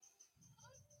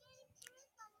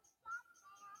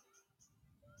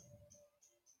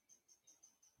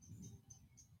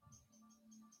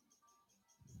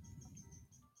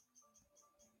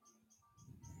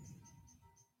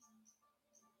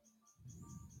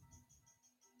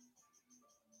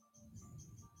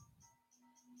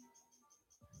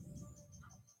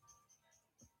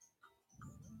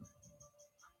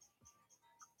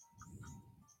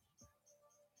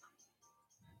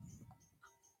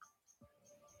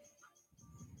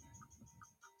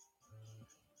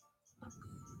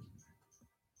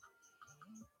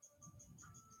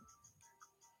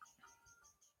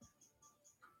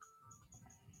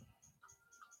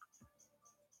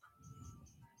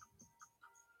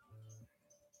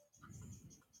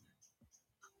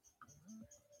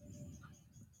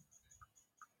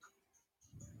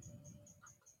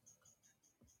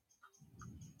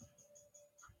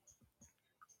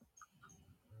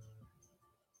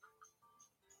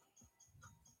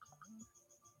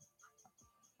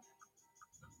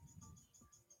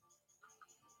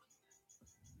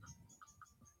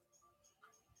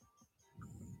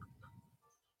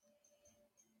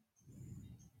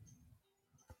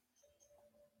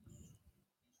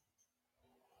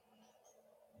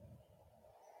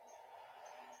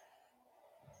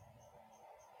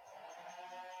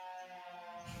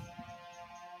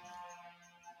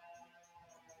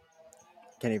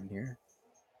Can't even hear.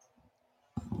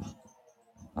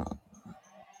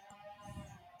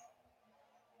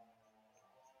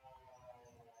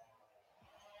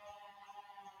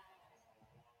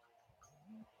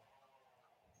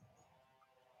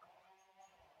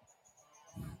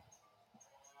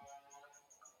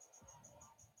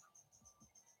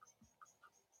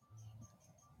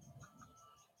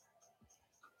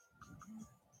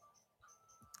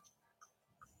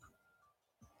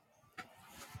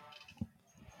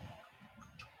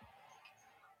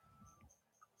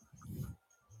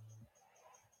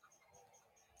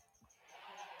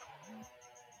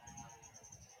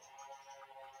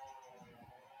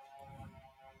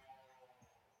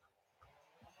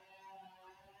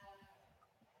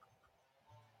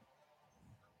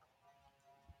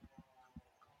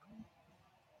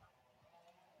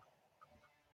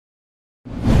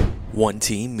 One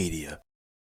Team Media.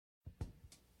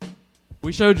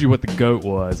 We showed you what the GOAT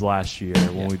was last year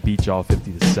when we beat y'all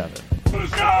 50-7.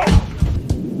 Let's go!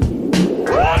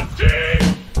 One team!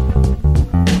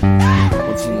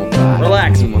 One team, one podcast.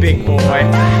 Relax, big boy.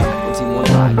 One team, one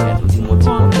podcast. One team, one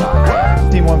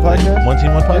podcast. Team One Podcast? One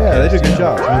Team One Podcast? Yeah, they did a good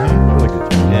job. Really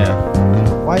good job.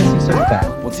 Yeah. Why is he so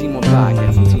fat? One team, one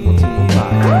podcast. One team, one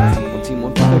podcast. One team,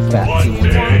 one podcast. One Team, one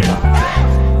podcast.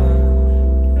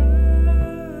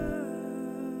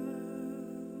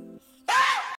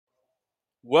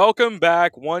 Welcome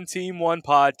back, One Team, One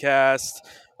Podcast.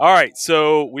 All right,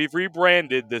 so we've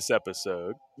rebranded this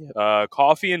episode. Yep.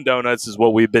 Coffee and Donuts is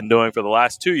what we've been doing for the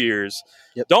last 2 years.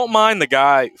 Yep. Don't mind the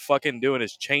guy fucking doing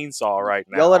his chainsaw right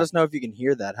now. Y'all let us know if you can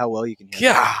hear that, how well you can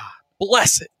hear God, that.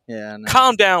 bless it. Yeah, no.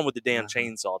 Calm down with the damn Uh-huh.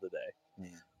 chainsaw today.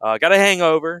 Yeah. Got a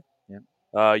hangover.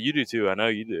 Yep. You do too. I know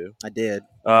you do. I did.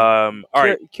 All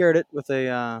right. Cured it with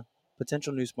a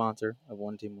potential new sponsor of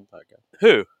One Team, One Podcast.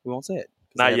 Who? We won't say it.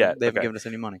 'cause Not they yet. haven't- They haven't Okay. given us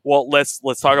any money. Well, let's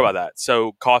talk about that.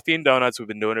 So, Coffee and Donuts, we've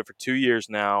been doing it for 2 years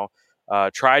now.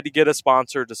 Tried to get a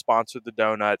sponsor to sponsor the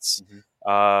donuts.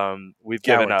 We've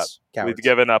given up. Cowards. We've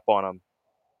given up on them.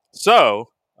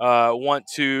 So, want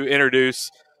to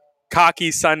introduce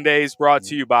Cocky Sundays, brought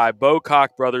to you by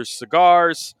Bocock Brothers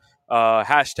Cigars.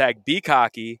 Hashtag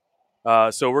BeCocky.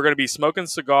 So we're going to be smoking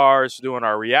cigars, doing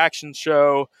our reaction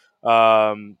show.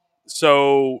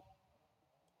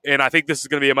 And I think this is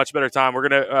going to be a much better time. We're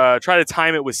going to try to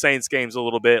time it with Saints games a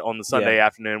little bit on the Sunday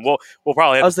afternoon. We'll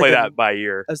probably I have was to play thinking- that by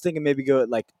ear. I was thinking maybe go at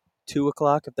like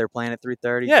 2:00 if they're playing at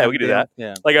 3:30. Yeah, we could do that.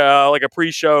 Yeah, Like a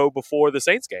pre-show before the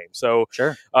Saints game. So,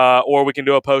 sure. or we can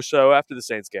do a post-show after the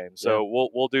Saints game. So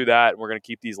we'll do that, and we're going to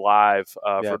keep these live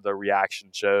for the reaction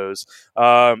shows.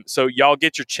 So y'all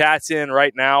get your chats in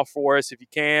right now for us if you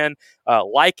can.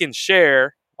 Like and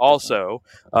share. Also,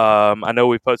 I know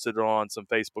we posted it on some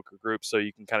Facebook groups, so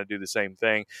you can kind of do the same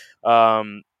thing. All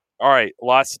right,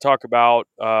 lots to talk about.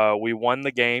 We won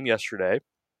the game yesterday,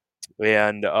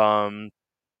 and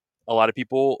a lot of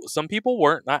people, some people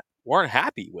weren't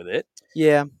happy with it.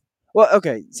 Yeah. Well,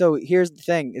 okay. So here's the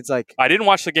thing. It's like, I didn't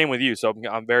watch the game with you, so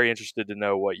I'm very interested to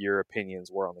know what your opinions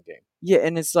were on the game. yeah,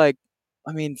 and it's like,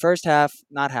 I mean, first half,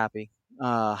 not happy.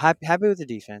 Happy with the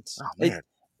defense. Oh man,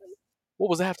 what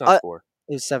was the halftime score?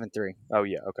 It was 7-3. Oh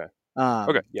yeah, okay,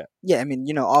 okay, yeah. Yeah, I mean,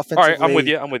 you know, All offensively. right, I'm with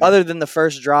you. Other than the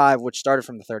first drive, which started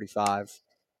from the 35,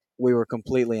 we were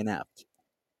completely inept.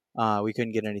 We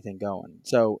couldn't get anything going.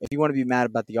 So if you want to be mad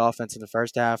about the offense in the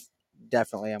first half,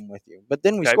 definitely I'm with you. But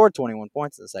then we scored 21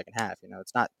 points in the second half. You know,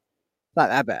 it's not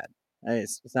that bad. I mean,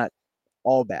 it's not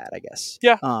all bad, I guess.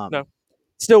 Yeah, no.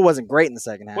 Still wasn't great in the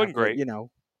second half. Wasn't great. But, you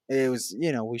know, it was,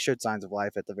 you know, we showed signs of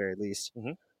life at the very least.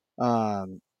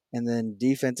 Mhm. And then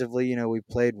defensively, you know, we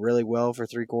played really well for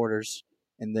 3 quarters.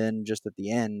 And then just at the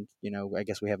end, you know, I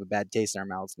guess we have a bad taste in our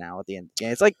mouths now at the end of the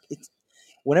game. It's like,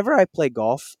 whenever I play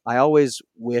golf, I always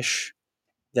wish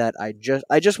that I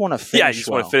just want to finish. Yeah, you just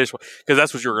want to finish because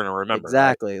that's what you're going to remember.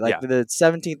 Exactly. Right? Like the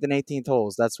 17th and 18th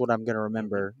holes, that's what I'm going to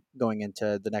remember going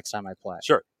into the next time I play.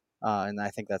 Sure. And I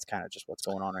think that's kind of just what's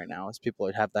going on right now is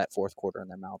people have that fourth quarter in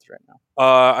their mouths right now.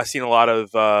 I've seen a lot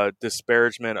of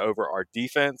disparagement over our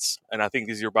defense, and I think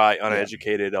these are by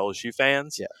uneducated LSU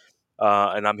fans. Yeah.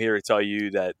 And I'm here to tell you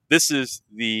that this is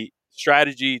the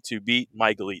strategy to beat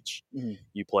Mike Leach. Mm-hmm.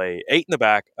 You play 8 in the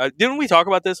back. Didn't we talk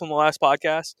about this on the last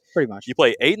podcast? Pretty much. You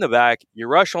play 8 in the back. You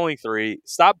rush only 3.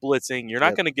 Stop blitzing. You're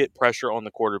not going to get pressure on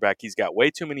the quarterback. He's got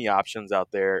way too many options out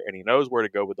there, and he knows where to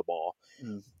go with the ball.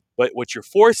 Mm. But what you're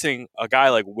forcing a guy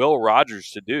like Will Rogers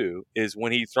to do is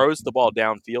when he throws the ball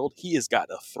downfield, he has got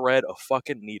to thread a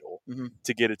fucking needle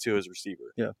to get it to his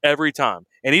receiver. Yeah. Every time.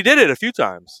 And he did it a few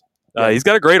times. Yeah. He's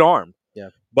got a great arm. Yeah.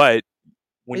 But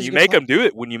when He's you a good make player.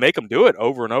 them do it,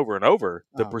 over and over and over,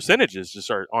 the percentages just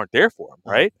aren't there for him,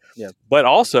 right? Yeah. But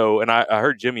also, and I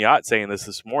heard Jimmy Ott saying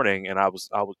this morning, and I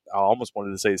almost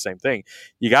wanted to say the same thing.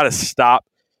 You got to stop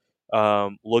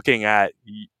looking at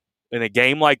in a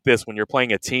game like this when you're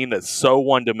playing a team that's so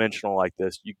one dimensional like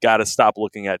this. You got to stop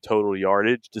looking at total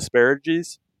yardage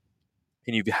disparities,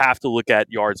 and you have to look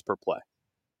at yards per play.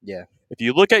 Yeah. If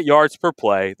you look at yards per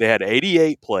play, they had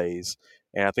 88 plays,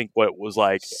 and I think what was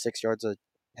like 6 yards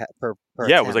per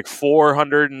it was like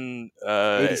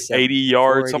 480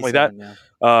 yards, something like that.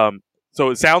 Yeah. So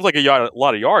it sounds like a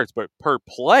lot of yards, but per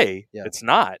play, it's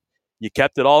not. You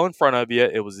kept it all in front of you.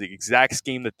 It was the exact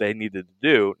scheme that they needed to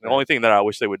do. The only thing that I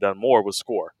wish they would have done more was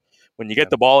score. When you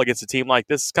get the ball against a team like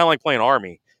this, it's kind of like playing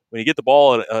Army. When you get the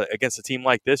ball against a team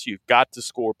like this, you've got to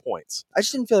score points. I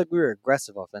just didn't feel like we were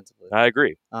aggressive offensively. I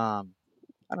agree. I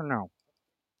don't know.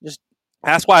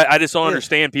 That's why I just don't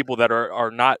understand people that are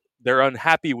not. They're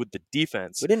unhappy with the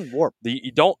defense. We didn't warp.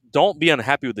 You don't be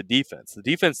unhappy with the defense. The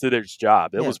defense did its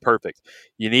job. It was perfect.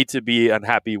 You need to be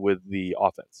unhappy with the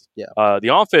offense. Yeah.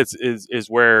 The offense is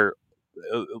where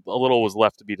a little was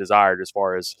left to be desired as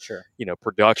far as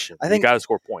production. I think you got to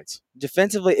score points.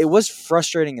 Defensively, it was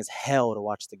frustrating as hell to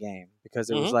watch the game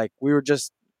because it was like we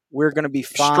were going to be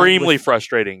fine. Extremely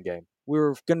frustrating game. We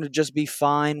were going to just be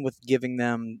fine with giving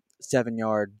them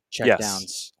 7-yard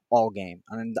checkdowns all game.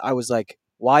 And I was like,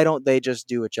 why don't they just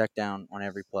do a check down on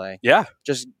every play? Yeah.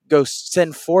 Just go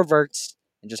send 4 verts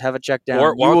and just have a check down.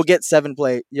 You will get 7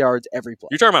 yards every play.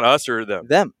 You're talking about us or them?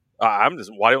 Them.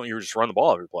 Why don't you just run the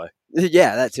ball every play?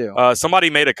 Yeah, that too. Somebody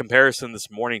made a comparison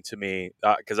this morning to me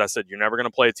because I said, you're never going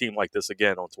to play a team like this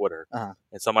again on Twitter. Uh-huh.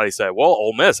 And somebody said, well,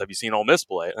 Ole Miss, have you seen Ole Miss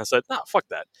play? And I said, no, fuck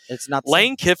that. It's not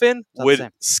Lane Kiffin would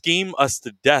scheme us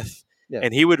to death. Yeah.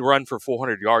 And he would run for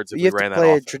 400 yards if we ran that offense. You have to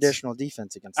play a traditional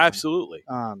defense against him. Absolutely.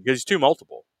 Because he's too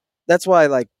multiple. That's why,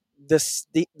 like, the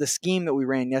scheme that we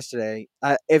ran yesterday,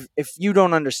 if you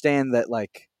don't understand that,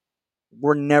 like,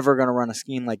 we're never going to run a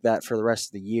scheme like that for the rest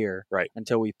of the year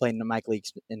until we play in the Mike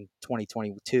Leagues in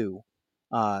 2022,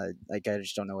 like, I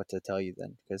just don't know what to tell you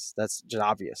then because that's just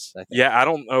obvious, I think. Yeah, I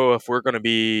don't know if we're going to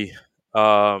be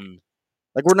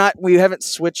like, we haven't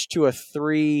switched to a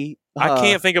 3. I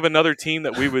can't think of another team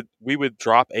that we would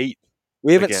drop 8.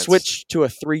 We haven't switched to a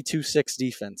 3-2-6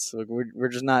 defense. Like, we're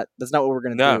just not. That's not what we're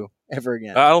going to do ever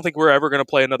again. I don't think we're ever going to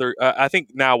play another. I think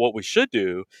now what we should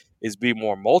do is be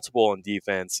more multiple in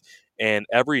defense, and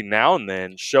every now and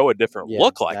then show a different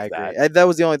look like that. That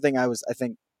was the only thing I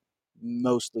think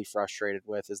mostly frustrated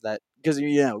with is that because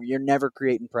you're never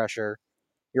creating pressure,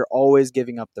 you're always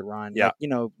giving up the run. Yeah,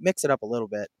 like, mix it up a little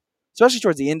bit. Especially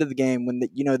towards the end of the game when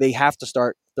they have to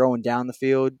start throwing down the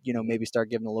field. Maybe start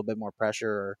giving a little bit more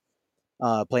pressure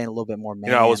or playing a little bit more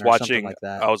man. I was watching like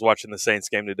that. I was watching the Saints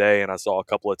game today, and I saw a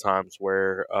couple of times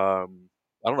where I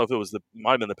don't know if it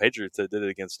might have been the Patriots that did it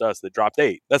against us. They dropped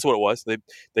 8. That's what it was.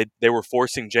 They were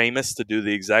forcing Jameis to do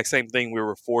the exact same thing we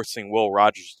were forcing Will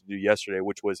Rogers to do yesterday,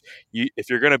 which was if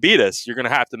you're going to beat us, you're going to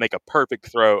have to make a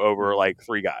perfect throw over like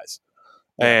 3 guys.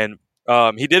 Yeah.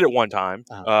 And he did it one time,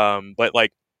 but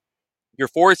like. You're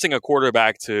forcing a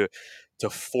quarterback to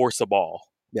force a ball.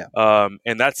 Yeah.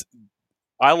 And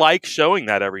I like showing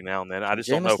that every now and then. I just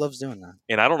don't know. Jameis loves doing that.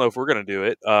 And I don't know if we're going to do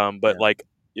it. But like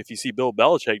if you see Bill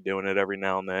Belichick doing it every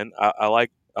now and then, I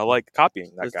like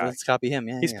copying that guy. Let's copy him.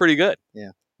 Yeah. He's pretty good.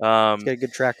 Yeah. He's got a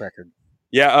good track record.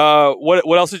 Yeah.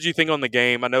 What else did you think on the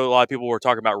game? I know a lot of people were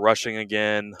talking about rushing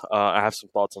again. I have some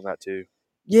thoughts on that too.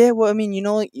 Yeah, well, I mean,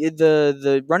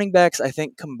 the running backs, I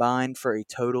think, combined for a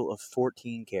total of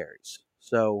 14 carries.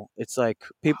 So it's like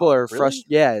people are frustrated.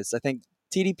 Yeah, I think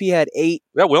TDP had 8.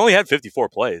 Yeah, we only had 54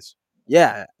 plays.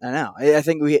 Yeah, I know. I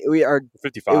think we are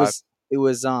 55. It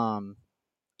was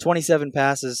 27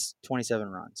 passes, 27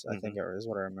 runs. I think is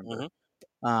what I remember.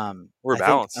 Mm-hmm. We're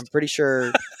balanced. I'm pretty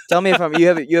sure. Tell me if you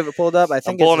have it pulled up. I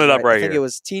think I'm pulling it up right here. I think here. it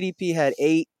was TDP had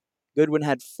 8, Goodwin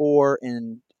had 4,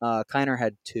 and Kiner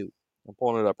had 2. I'm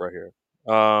pulling it up right here.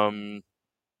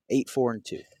 8, 4, and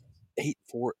 2. 8,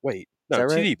 4. Wait, no, right?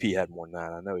 TDP had more than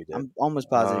that. I know he did. I'm almost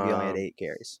positive he only had 8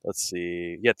 carries. Let's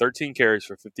see. Yeah, 13 carries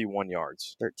for 51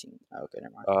 yards. 13. Oh, okay,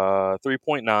 never mind.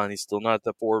 3.9. He's still not at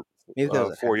the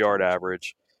 4-yard half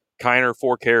average. Kiner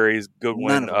 4 carries.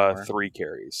 Goodwin 3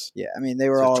 carries. Yeah, I mean they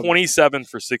were all 27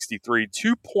 for 63.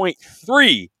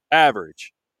 2.3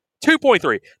 average.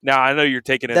 2.3. Now I know you're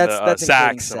taking in the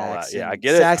sacks and all that. Yeah, I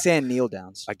get it. Sacks and kneel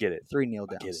downs. I get it. 3 kneel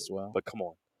downs as well. But come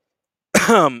on.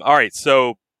 All right,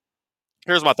 so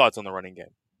here's my thoughts on the running game.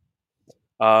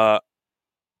 I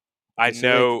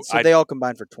know. They all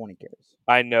combined for 20 carries.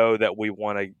 I know that we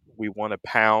want we want to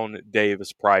pound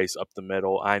Davis Price up the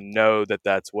middle. I know that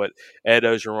that's what Ed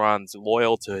Ogeron's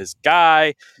loyal to his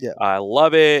guy. Yeah. I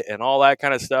love it and all that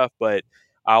kind of stuff, but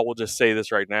I will just say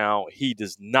this right now. He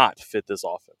does not fit this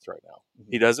offense right now.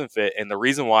 Mm-hmm. He doesn't fit. And the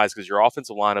reason why is because your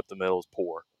offensive line up the middle is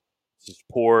poor. It's just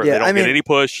poor. Yeah, they don't get any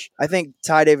push. I think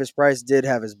Ty Davis Price did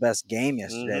have his best game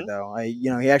yesterday, though.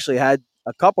 He actually had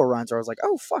a couple runs where I was like,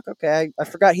 oh, fuck, okay. I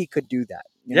forgot he could do that.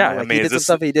 He did some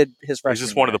stuff he did his freshman year. Is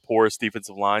this one of year. the poorest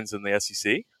defensive lines in the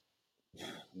SEC?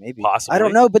 Maybe. Possibly. I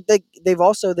don't know, but they've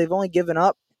only given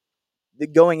up,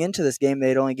 going into this game,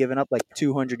 they'd only given up like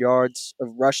 200 yards of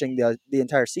rushing the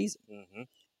entire season.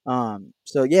 Mm-hmm.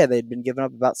 So yeah, they'd been giving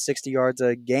up about 60 yards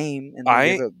a game, and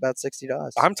they gave up about 60 to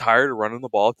us. I'm tired of running the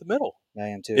ball at the middle. I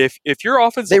am too. If your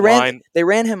offensive line, they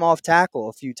ran him off tackle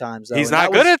a few times. Though, he's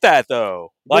not good at that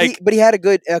though. But he had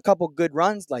a couple good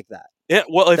runs like that. Yeah,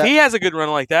 well, if he has a good run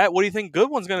like that, what do you think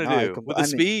Goodwin's going to do with the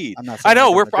speed? I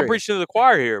know I'm preaching to the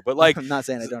choir here, but like, I'm not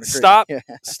saying I don't agree.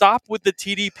 Stop with the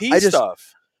TDP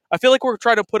stuff. I feel like we're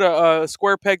trying to put a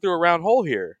square peg through a round hole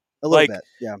here. A little bit,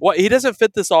 yeah. He doesn't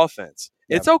fit this offense.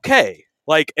 Yeah. It's okay.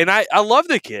 Like, and I love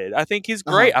the kid. I think he's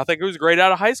great. I think he was great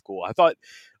out of high school. I thought,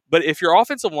 but if your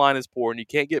offensive line is poor and you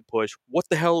can't get pushed, what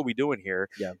the hell are we doing here?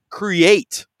 Yeah.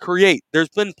 Create. There's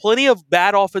been plenty of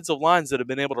bad offensive lines that have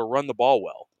been able to run the ball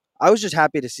well. I was just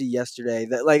happy to see yesterday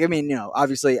that,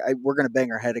 obviously we're going to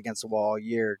bang our head against the wall all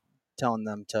year telling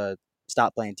them to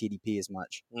stop playing TDP as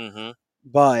much. Mm-hmm.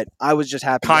 But I was just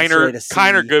happy yesterday to see.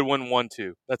 Kiner Goodwin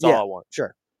 1-2. That's all I want.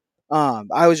 Sure.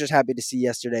 I was just happy to see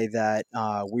yesterday that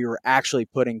we were actually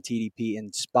putting TDP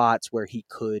in spots where he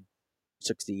could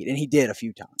succeed, and he did a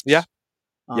few times. Yeah.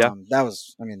 That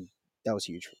was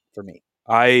huge for me.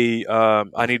 I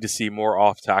need to see more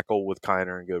off tackle with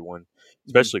Kiner and Goodwin,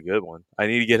 especially Goodwin. I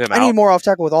need to get him out. I need more off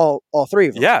tackle with all three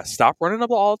of them. Yeah, stop running the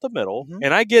ball at the middle. Mm-hmm.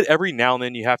 And I get every now and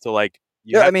then you have to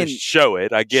to show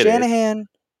it. I get Shanahan,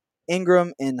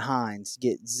 Ingram, and Hines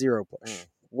get zero push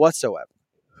whatsoever.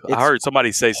 I heard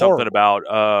somebody say something about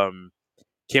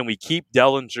can we keep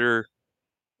Dellinger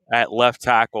at left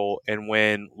tackle, and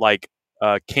when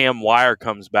Cam Wire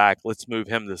comes back, let's move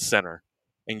him to center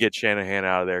and get Shanahan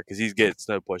out of there because he gets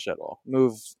no push at all.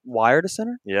 Move Wire to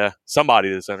center? Yeah, somebody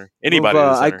to center. Anybody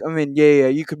to center.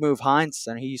 You could move Hines to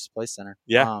center. He used to play center.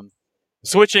 Yeah.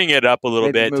 Switching it up a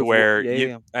little bit to where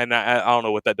and I don't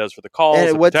know what that does for the calls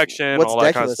and protection, all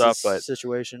that kind of stuff. But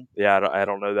situation, I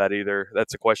don't know that either.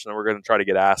 That's a question that we're going to try to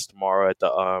get asked tomorrow at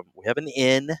the. We have an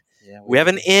in. Yeah, we have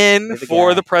an in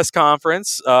for the press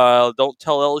conference. Don't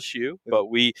tell LSU, but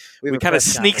we kind of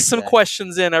sneak some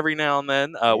questions in every now and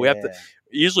then. We have to.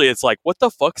 Usually, it's like, what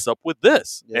the fuck's up with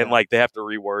this? Yeah. And they have to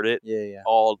reword it. Yeah.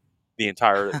 All. The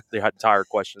entire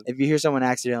question. If you hear someone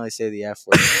accidentally say the F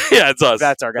word, yeah, it's us.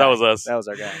 That's our guy. That was us. That was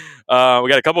our guy. We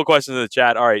got a couple of questions in the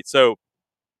chat. All right, so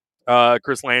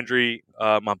Chris Landry,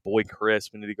 my boy Chris,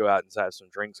 we need to go out and have some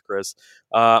drinks, Chris.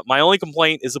 My only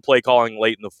complaint is the play calling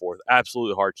late in the fourth.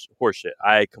 Absolute horseshit.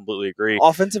 I completely agree.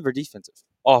 Offensive or defensive?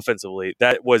 Offensively,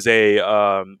 that was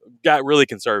got really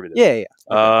conservative. Yeah.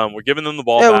 We're giving them the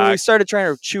ball back. When we started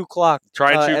trying to chew clock.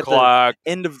 The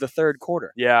end of the third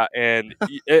quarter. Yeah, and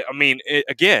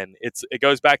it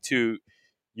goes back to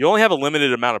you only have a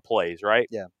limited amount of plays, right?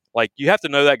 Yeah. You have to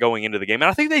know that going into the game, and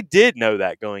I think they did know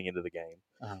that going into the game.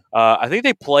 Uh-huh. I think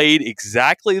they played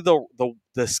exactly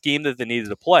the scheme that they needed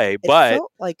to play, but it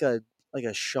felt like a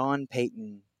Sean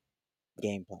Payton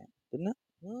game plan, didn't it?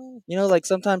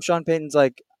 Sometimes Sean Payton's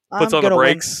puts on the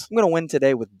brakes. I'm going to win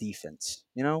today with defense,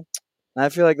 And I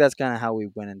feel like that's kind of how we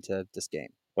went into this game.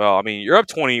 Well, you're up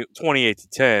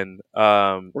 28-10.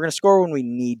 We're going to score when we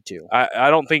need to. I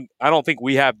don't think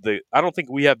we have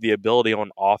the ability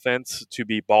on offense to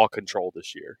be ball control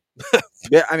this year.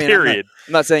 Yeah, period.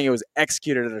 I'm not saying it was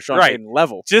executed at a Sean Payton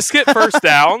level. Just get first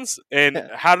downs, and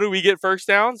how do we get first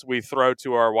downs? We throw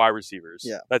to our wide receivers.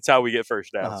 Yeah, that's how we get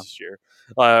first downs this year.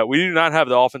 We do not have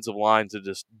the offensive line to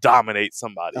just dominate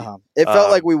somebody. It felt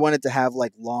like we wanted to have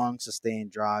long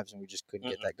sustained drives, and we just couldn't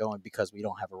get that going because we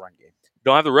don't have a run game.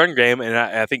 Don't have the run game, and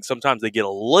I think sometimes they get a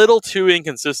little too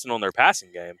inconsistent on their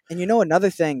passing game. And another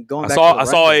thing going back,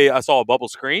 I saw a bubble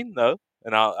screen though.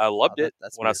 And I loved it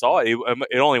when I saw it.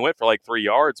 It only went for 3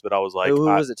 yards, but I was like, who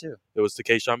was it to? It was to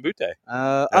Keishawn Butte.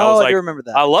 I do remember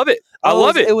that. I love it. I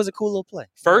love it. It was a cool little play.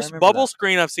 First bubble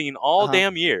screen I've seen all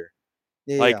damn year.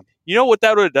 Yeah, you know what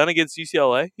that would have done against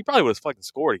UCLA? He probably would have fucking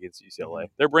scored against UCLA.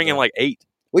 They're bringing 8.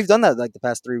 We've done that the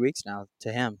past 3 weeks now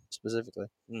to him specifically.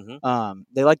 Mm-hmm.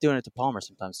 They like doing it to Palmer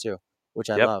sometimes too,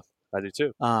 which I love. I do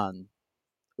too.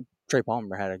 Trey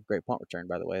Palmer had a great punt return,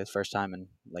 by the way. It's the first time in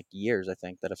years, I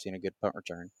think, that I've seen a good punt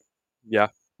return. Yeah.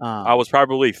 I was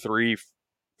probably 3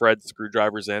 Fred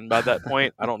screwdrivers in by that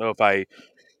point. I don't know if I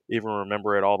even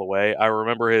remember it all the way. I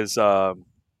remember his. He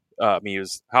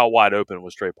was how wide open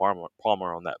was Trey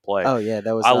Palmer on that play. Oh yeah,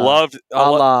 that was. I loved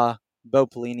a la Bo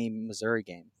Pelini Missouri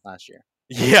game last year.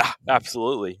 Yeah,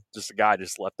 absolutely. Just a guy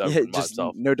just left open by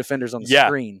himself. No defenders on the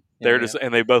screen. They're just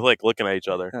and they both like looking at each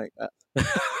other. They're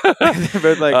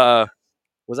both like,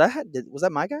 was that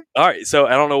my guy? All right, so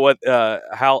I don't know what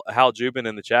Hal Jubin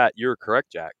in the chat. You're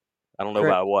correct, Jack. I don't know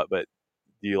Correct. about what, but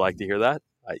do you like to hear that?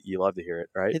 You love to hear it,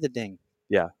 right? Hit the ding.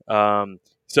 Yeah.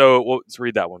 So let's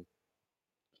read that one.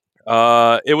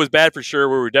 It was bad for sure.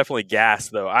 We were definitely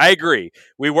gassed, though. I agree.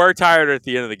 We were tired at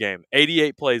the end of the game.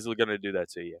 88 plays are going to do that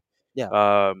to you.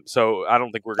 Yeah. So I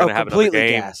don't think we're going to have another completely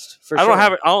game. Gassed, for I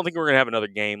sure. don't think we're going to have another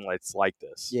game like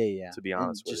this. Yeah. To be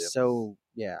honest with you, just so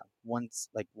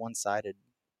one-sided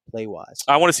play wise.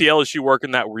 I want to see LSU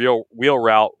working that wheel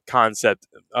route concept.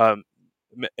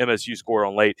 MSU scored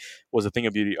on late was a thing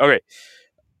of beauty. Okay,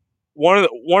 one of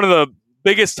the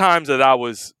biggest times that I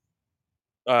was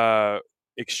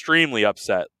extremely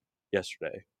upset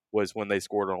yesterday was when they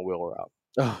scored on a wheel route.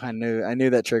 Oh, I knew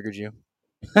that triggered you.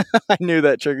 I knew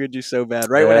that triggered you so bad.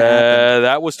 Right when it happened.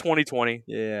 That was 2020.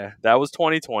 Yeah, that was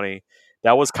 2020.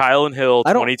 That was Kylan Hill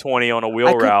 2020 on a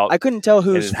wheel route. I couldn't tell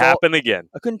whose fault. It happened again.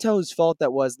 I couldn't tell whose fault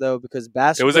that was though because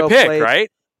Baskerville. It was a pick, right?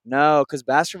 No, because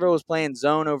Baskerville was playing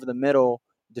zone over the middle,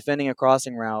 defending a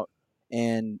crossing route,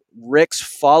 and Ricks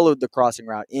followed the crossing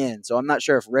route in. So I'm not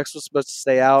sure if Ricks was supposed to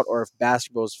stay out or if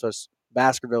Baskerville was supposed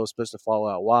to follow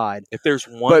out wide. If there's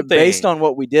one but based on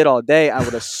what we did all day, I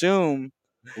would assume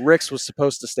Ricks was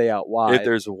supposed to stay out wide. If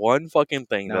there's one fucking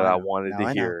thing that I wanted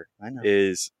to hear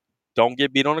is don't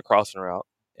get beat on a crossing route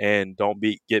and don't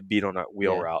get beat on a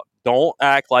wheel route. Don't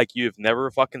act like you've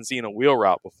never fucking seen a wheel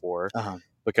route before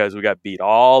because we got beat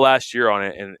all last year on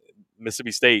it and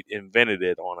Mississippi State invented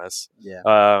it on us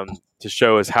to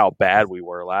show us how bad we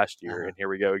were last year. And here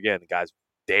we go again. The guy's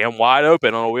damn wide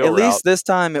open on a wheel route. At least this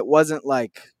time it wasn't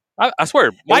like... I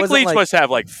swear, Mike Leach must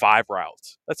have like 5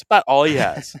 routes. That's about all he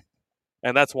has.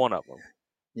 And that's one of them.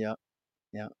 Yeah.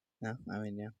 No, I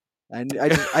mean, yeah. I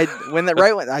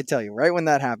tell you, right when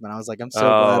that happened, I was like, I'm so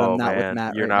glad I'm not with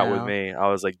Matt. You're right not now. with me. I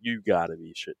was like, you gotta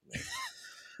be shitting me.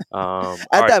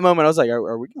 At that moment, I was like,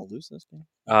 are we gonna lose this game?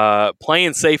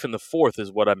 Playing safe in the fourth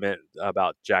is what I meant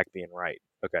about Jack being right.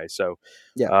 Okay, so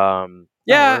and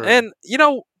you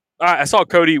know, I saw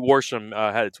Cody Worsham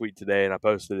had a tweet today, and I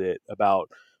posted it about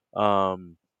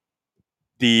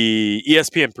the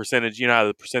ESPN percentage. You know how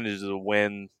the percentages of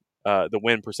win, the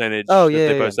win percentage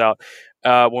they post out.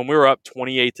 When we were up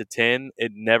 28-10,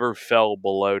 it never fell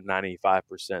below 95%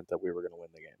 that we were going to win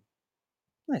the game.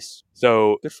 Nice.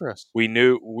 So good for us. We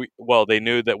knew they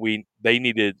knew that they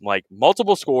needed like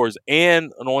multiple scores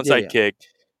and an onside kick.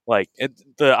 Like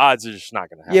the odds are just not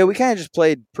going to happen. Yeah, we kind of just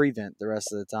played prevent the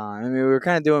rest of the time. I mean, we were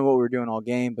kind of doing what we were doing all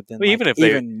game, but then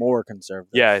even more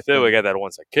conservative. Yeah, if they would have got that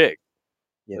onside kick,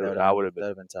 that would have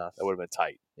been tough. That would have been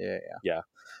tight. Yeah.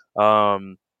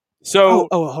 So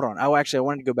hold on. I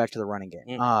wanted to go back to the running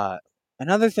game.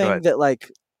 Another thing that like,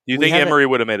 do you think Emory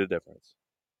would have made a difference?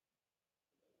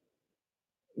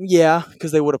 Yeah,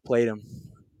 because they would have played him,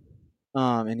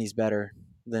 and he's better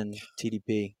than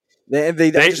TDP. They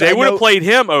would have played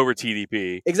him over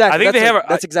TDP. Exactly. I think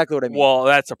that's exactly what I mean. Well,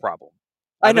 that's a problem.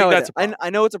 I know that's a problem. I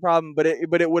know it's a problem, but it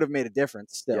would have made a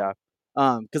difference still. Yeah.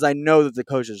 Because I know that the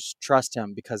coaches trust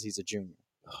him because he's a junior,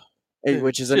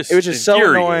 which is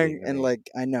so annoying. And like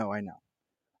I know.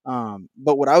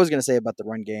 But what I was gonna say about the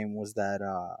run game was that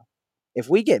if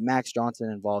we get Max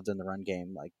Johnson involved in the run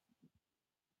game, like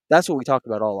that's what we talked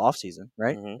about all offseason,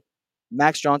 right? Mm-hmm.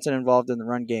 Max Johnson involved in the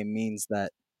run game means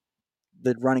that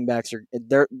the running backs are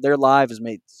their life is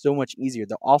made so much easier.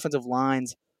 The offensive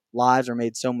line's lives are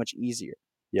made so much easier.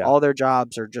 Yeah. All their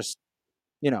jobs are just,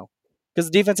 because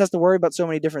the defense has to worry about so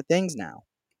many different things now.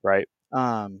 Right.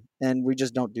 And we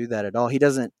just don't do that at all. He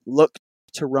doesn't look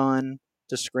to run,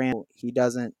 to scramble. He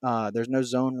doesn't, there's no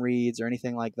zone reads or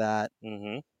anything like that.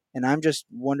 Mm-hmm. And I'm just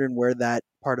wondering where that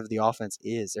part of the offense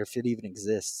is, or if it even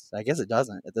exists. I guess it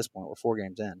doesn't at this point. We're 4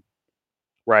 games in.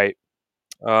 Right.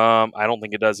 I don't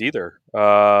think it does either.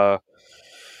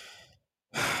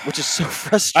 Which is so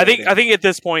frustrating. I think at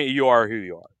this point you are who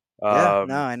you are.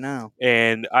 No, I know.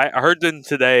 And I heard them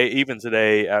today,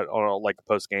 on like a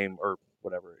post game or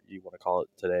whatever you want to call it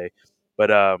today, but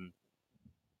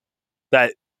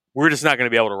that we're just not going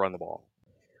to be able to run the ball,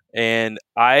 and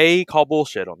I call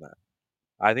bullshit on that.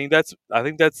 I think that's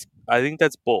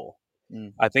bull.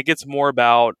 I think it's more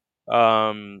about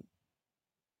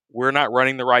we're not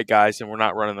running the right guys and we're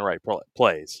not running the right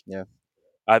plays. Yeah.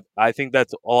 I think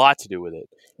that's a lot to do with it.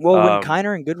 Well, when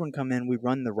Kiner and Goodwin come in, we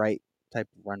run the right type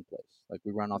of run plays. Like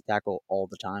we run off tackle all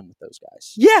the time with those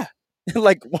guys. Yeah.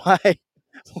 Like why?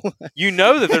 You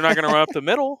know that they're not going to run up the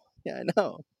middle. Yeah, I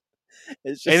know.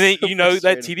 It's just And then so you know that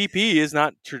frustrating. TDP is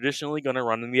not traditionally going to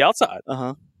run in the outside.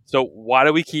 Uh-huh. So why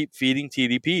do we keep feeding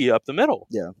TDP up the middle?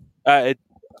 Yeah.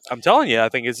 I'm telling you, I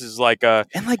think this is like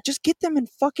And like just get them in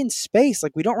fucking space.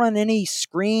 Like we don't run any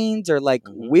screens or like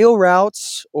Mhm. wheel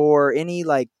routes or any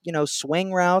like,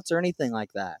 swing routes or anything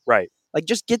like that. right. Like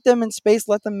just get them in space,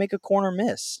 let them make a corner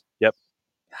miss. Yep.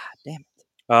 God damn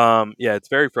it. Yeah, it's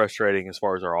very frustrating as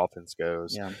far as our offense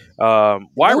goes. Yeah.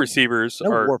 Wide No- receivers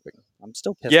No are. warping. I'm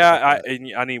still pissed. Yeah, about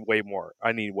that. I need way more.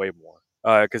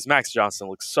 Because Max Johnson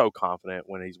looks so confident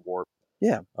when he's warped.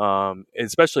 Yeah.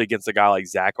 Especially against a guy like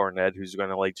Zach Arnett, who's going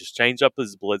to like just change up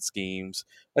his blitz schemes.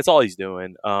 That's all he's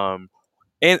doing. And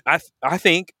I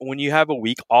think when you have a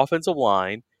weak offensive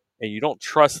line and you don't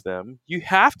trust them, you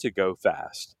have to go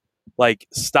fast. Like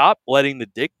stop letting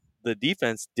the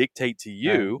defense dictate to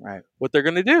you Right. what they're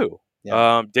going to do.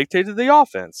 Yeah. Dictate to the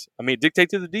offense. Dictate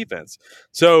to the defense.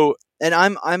 So And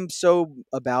I'm so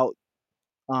about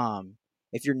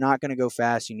if you're not going to go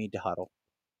fast, you need to huddle.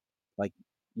 Like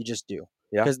you just do.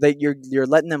 Yeah. Because you're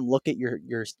letting them look at your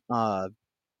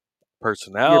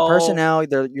personnel.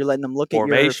 You're letting them look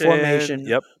Formation. at your formation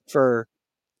Yep. for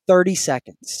 30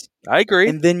 seconds. I agree.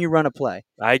 And then you run a play.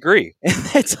 I agree. And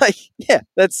it's like, yeah,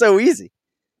 that's so easy.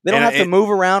 They don't And have to move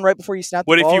around right before you snap the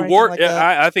But if ball. you or anything warp, like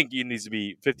that. I think it needs to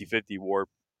be 50-50 warp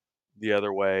the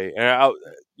other way. And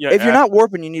If you're not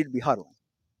warping, you need to be huddling.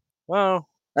 well,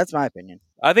 That's my opinion.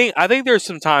 I think there's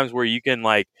some times where you can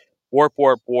like warp,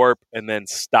 and then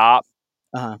stop,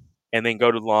 Uh-huh. and then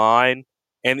go to the line,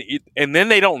 and then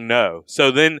they don't know. So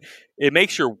then it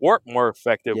makes your warp more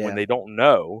effective Yeah. when they don't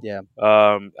know. Yeah.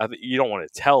 I think you don't want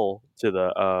to tell to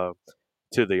the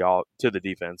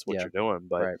defense what Yeah. you're doing,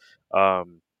 but Right.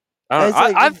 I It's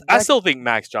don't know. like- I still think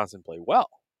Max Johnson played well.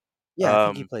 Yeah, I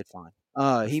think he played fine.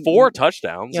 He 4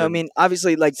 touchdowns. I and mean,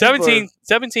 obviously, like 17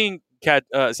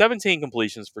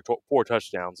 completions for 4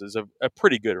 touchdowns is a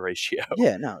pretty good ratio.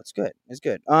 Yeah, no, it's good. It's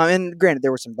good. And granted,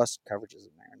 there were some busted coverages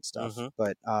in there and stuff, Mhm.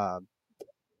 but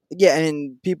yeah,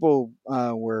 and people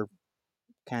were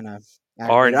kind of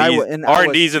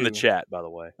R&D's in the chat, by the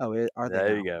way. Oh, are they? There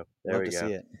now? you go. There Love we to go.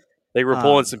 see it. They were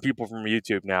pulling some people from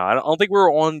YouTube now. I don't think we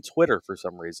were on Twitter for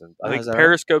some reason. I Oh, think is that right?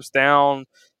 Periscope's down,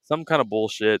 some kind of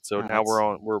bullshit. So Oh, now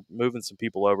that's- we're moving some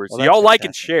people over. Well, So that's y'all like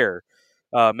and fantastic. share.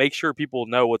 Make sure people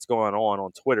know what's going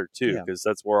on Twitter too, Yeah. because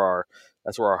that's where our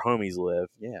homies live.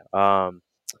 Yeah.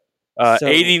 So-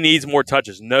 80 needs more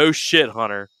touches. No shit,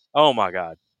 Hunter. Oh my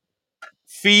god.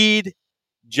 Feed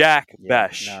Jack Yeah,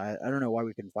 Besh No, I don't know why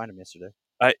we couldn't find him yesterday.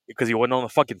 because he wasn't on the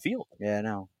fucking field. Yeah,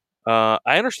 no. I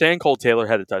understand Cole Taylor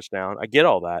had a touchdown. I get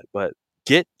all that, but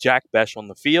get Jack Besh on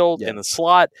the field Yeah. in the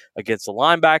slot against the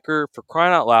linebacker. For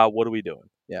crying out loud, what are we doing?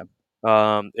 Yeah.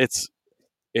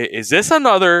 Is this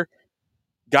another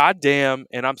goddamn?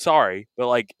 And I'm sorry, but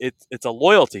like it's a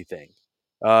loyalty thing.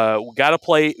 We gotta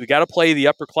play the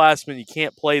upperclassmen. You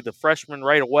can't play the freshmen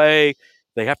right away.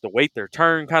 They have to wait their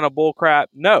turn. Kind of bullcrap.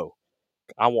 No,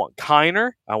 I want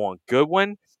Kiner. I want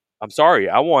Goodwin. I'm sorry.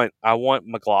 I want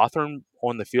McLaughlin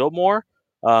on the field more.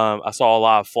 I saw a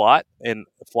lot of Flott, and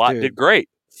Flott Dude, did great.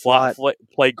 Flott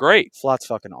played great. Flott's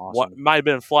fucking awesome. What might have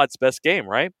been Flott's best game,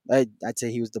 right? I'd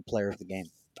say he was the player of the game.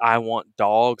 I want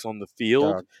dogs on the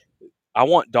field. Dog. I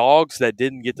want dogs that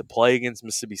didn't get to play against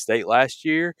Mississippi State last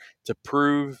year to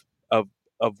prove of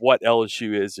what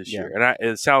LSU is this Yeah. year. And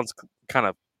it sounds kind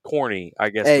of corny, I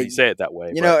guess, Hey, when you say it that way.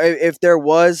 You but know, if there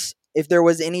was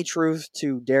any truth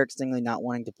to Derek Stingley not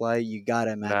wanting to play, you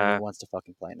gotta imagine Nah. he wants to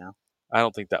fucking play now. I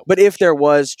don't think that. But if there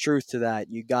was truth to that,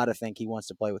 you gotta think he wants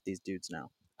to play with these dudes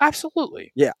now.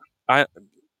 Absolutely. Yeah. But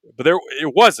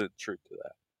it wasn't truth to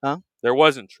that. Huh? There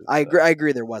wasn't truth. I to agree. that. I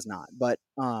agree. There was not, but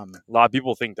A lot of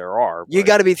people think there are. you but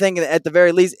got to be thinking that at the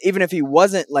very least, even if he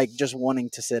wasn't like just wanting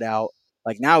to sit out,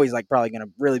 like now he's like probably going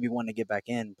to really be wanting to get back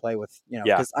in and play with, Yeah.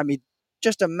 because I mean,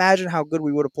 just imagine how good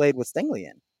we would have played with Stingley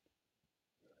in.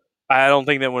 I don't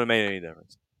think that would have made any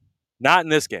difference. Not in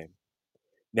this game.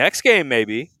 Next game,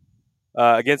 maybe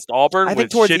against Auburn I think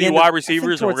with towards the shitty end wide of- I think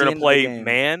receivers, and we're towards the going to end of the play game.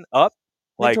 man up. I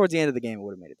think Like towards the end of the game, it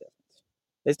would have made a difference.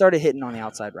 They started hitting on the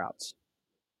outside routes.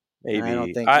 maybe. I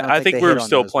don't think- I think they we hit were on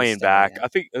still those with playing Stingley, back. yeah. I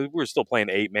think we were still playing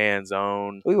 8-man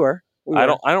zone. We were. I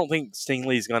don't think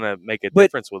Stingley's going to make a But-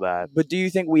 difference with that. But do you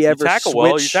think we You ever tackle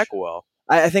switch? well. You tackle well.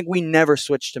 I think we never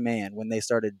switched to man when they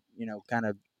started, kind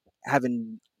of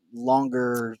having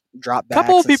longer drop A backs.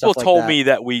 couple of and people stuff like told that. me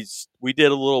that we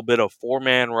did a little bit of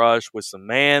 4-man rush with some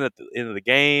man at the end of the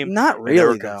game. Not And they really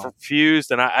were though.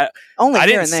 confused, and I Only here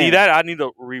didn't and see there. that. I need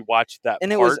to rewatch that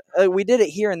And part. it was we did it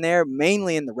here and there,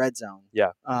 mainly in the red zone.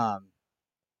 Yeah. I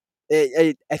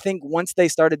think once they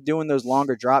started doing those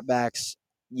longer dropbacks,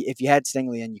 if you had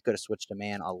Stingley in, you could have switched to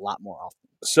man a lot more often.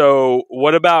 So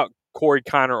what about Corey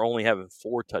Kiner only having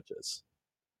 4 touches?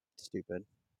 Stupid.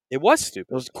 It was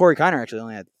stupid. It was Corey Kiner actually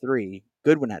only had 3.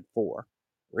 Goodwin had 4.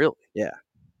 Really? Yeah.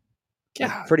 God,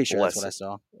 I'm pretty sure that's bless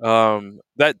what I saw.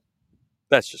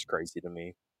 That's just crazy to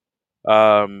me.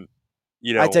 I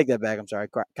take that back. I'm sorry.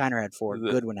 Kiner had 4.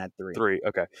 Goodwin had 3. 3.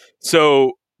 Okay.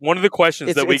 So one of the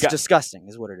questions that we got disgusting,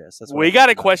 is what it is. That's what we got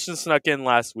a question snuck in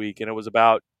last week, and it was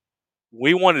about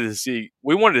we wanted to see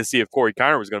if Corey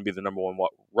Kiner was going to be the number 1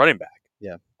 running back.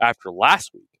 Yeah. After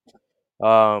last week,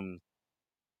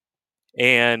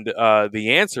 and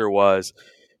the answer was,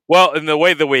 well, and the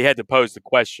way that we had to pose the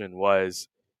question was,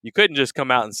 you couldn't just come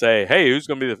out and say, "Hey, who's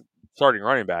going to be the starting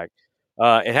running back?"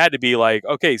 It had to be like,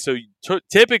 okay, so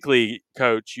typically,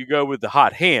 Coach, you go with the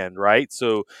hot hand, right?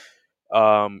 So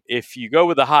if you go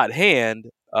with the hot hand,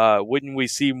 wouldn't we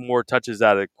see more touches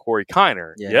out of Corey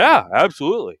Kiner? Yeah,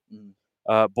 absolutely.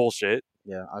 Bullshit.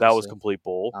 Yeah, obviously. That was complete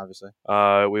bull. Obviously.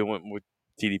 We went with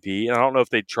TDP, and I don't know if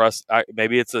they trust.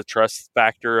 Maybe it's a trust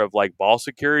factor of like ball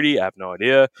security. I have no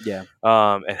idea. Yeah.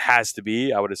 It has to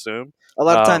be, I would assume. A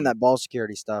lot of time that ball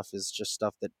security stuff is just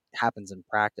stuff that happens in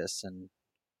practice, and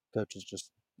coaches just,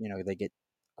 they get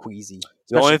queasy.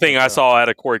 The only thing I saw out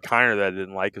of Corey Kiner that I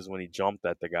didn't like is when he jumped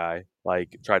at the guy,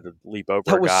 like tried to leap over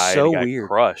a guy and he got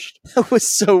crushed. That was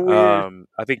so weird.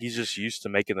 I think he's just used to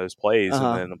making those plays,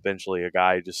 and then eventually a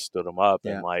guy just stood him up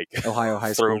and like Ohio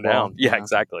high threw school him down. ball. Yeah,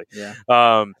 exactly. Yeah.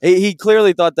 He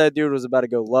clearly thought that dude was about to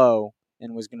go low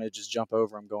and was going to just jump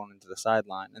over him going into the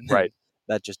sideline, and right.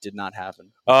 That just did not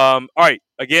happen. All right.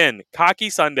 Again, Cocky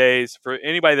Sundays, for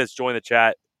anybody that's joined the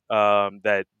chat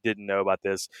that didn't know about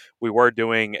this, we were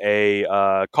doing a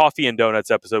coffee and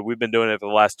donuts episode. We've been doing it for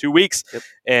the last 2 weeks,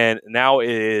 and now it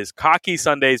is Cocky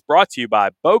Sundays, brought to you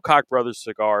by Bocock Brothers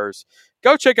Cigars.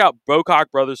 Go check out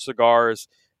Bocock Brothers Cigars.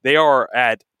 They are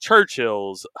at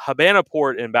Churchill's, Havana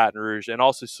Port in Baton Rouge, and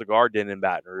also Cigar Den in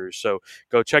Baton Rouge. So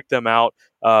go check them out.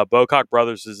 Bocock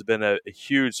Brothers has been a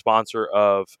huge sponsor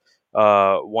of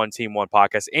One Team, One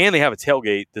Podcast, and they have a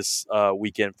tailgate this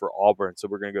weekend for Auburn, so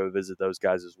we're going to go visit those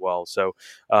guys as well. So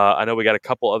I know we got a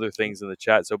couple other things in the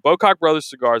chat. So Bocock Brothers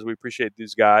Cigars, we appreciate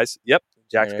these guys. Yep,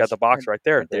 Jack's got the box right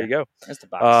there. There you go. That's the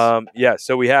box. Yeah,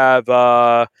 so we have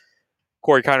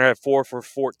Corey Kiner had 4 for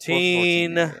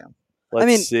 14.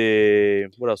 Let's see.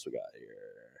 What else we got here?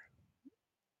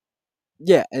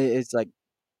 Yeah, it's like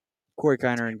Corey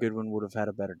Kiner and Goodwin would have had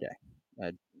a better day.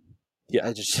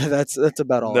 Yeah, that's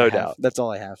about all. No I doubt. have. That's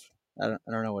all I have. I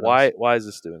don't know what. Why is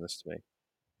this doing this to me?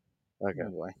 Okay. Oh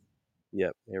boy.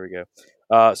 Yep. Here we go.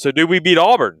 So did we beat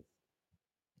Auburn?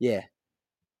 Yeah.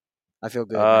 I feel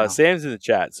good. Now. Sam's in the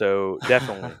chat, so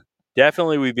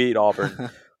definitely we beat Auburn.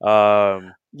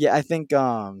 Yeah, I think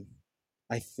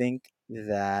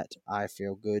that I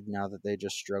feel good now that they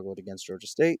just struggled against Georgia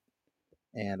State,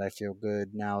 and I feel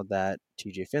good now that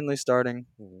TJ Finley's starting.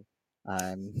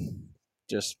 I'm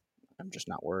just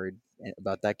not worried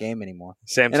about that game anymore.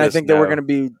 Sam and says I think no. that we're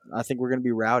gonna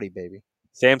be rowdy, baby.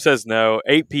 Sam says no.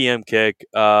 8 p.m. kick.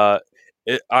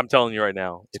 I'm telling you right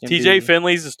now, if TJ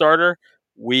Finley's the starter,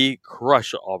 we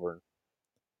crush Auburn.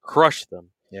 Crush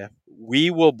them. Yeah.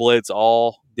 We will blitz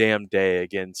all damn day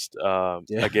against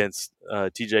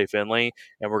TJ Finley,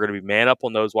 and we're going to be man up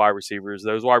on those wide receivers.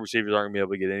 Those wide receivers aren't going to be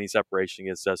able to get any separation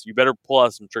against us. You better pull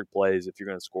out some trick plays if you're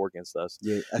going to score against us.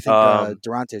 Yeah, I think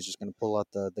Durante's just going to pull out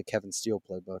the Kevin Steele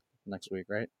playbook next week,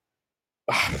 right?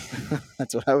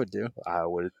 That's what I would do. I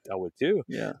would too.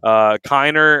 Yeah.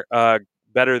 Kiner,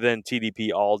 better than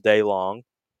TDP all day long.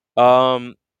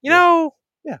 You know,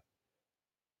 yeah,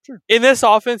 sure. In this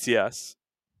offense, yes.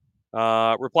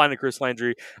 Replying to Chris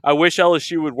Landry, I wish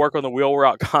LSU would work on the wheel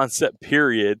route concept,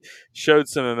 period. Show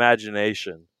some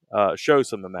imagination as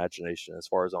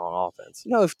far as on offense.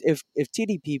 You know, if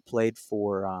TDP played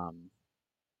for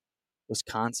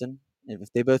Wisconsin,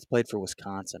 if they both played for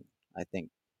Wisconsin, I think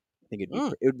it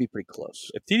would be pretty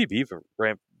close. If TDP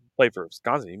played for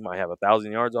Wisconsin, he might have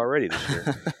 1,000 yards already this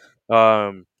year.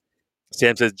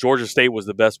 Sam says Georgia State was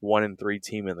the best 1-3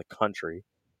 team in the country.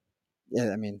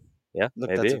 Yeah, I mean, yeah,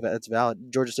 look, that's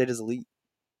valid. Georgia State is elite.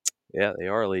 Yeah, they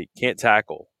are elite. Can't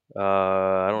tackle.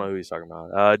 I don't know who he's talking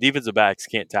about. Defensive backs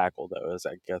can't tackle though. That's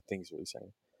I think is what he's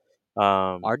saying.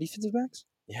 Our defensive backs?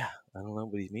 Yeah, I don't know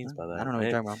what he means by that. I don't know what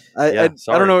you're talking about.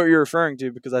 I don't know what you're referring to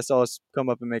because I saw us come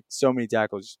up and make so many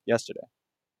tackles yesterday.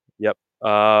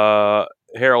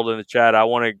 Harold in the chat.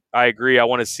 I agree. I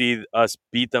want to see us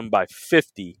beat them by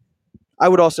 50. I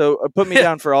would also put me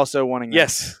down for also wanting that.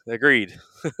 Yes, agreed.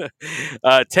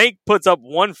 Tank puts up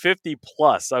 150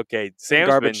 plus. Okay,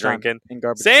 Sam's been drinking.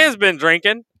 Sam's been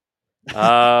drinking.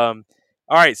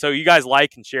 All right, so you guys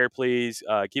like and share, please.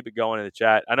 Keep it going in the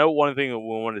chat. I know one thing that we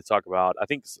wanted to talk about. I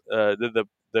think did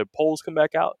the polls come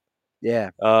back out?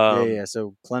 Yeah. Yeah.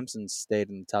 So Clemson stayed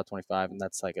in the top 25, and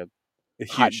that's like a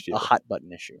huge deal. A hot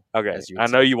button issue. Okay, I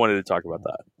know you wanted to talk about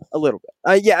that a little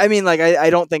bit. Yeah, I mean, like I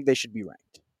don't think they should be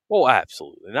ranked. Well,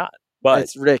 absolutely not. But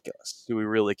it's ridiculous. Do we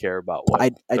really care about what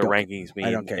the rankings mean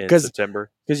in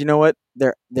September? Because you know what?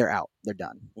 They're out. They're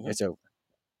done. Mm-hmm. It's over.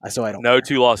 So I don't. No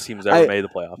 2-loss teams ever made the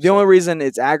playoffs. The only reason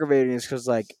it's aggravating is because,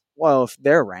 like, well, if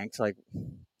they're ranked, like,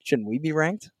 shouldn't we be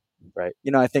ranked? Right.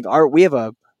 You know, I think we have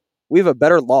a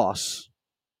better loss.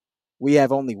 We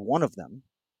have only one of them.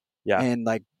 Yeah. And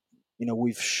like, you know,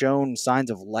 we've shown signs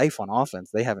of life on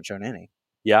offense. They haven't shown any.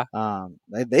 Yeah.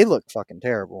 They look fucking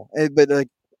terrible. But like,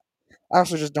 I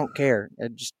also just don't care.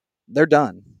 They're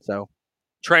done. So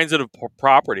transitive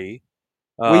property.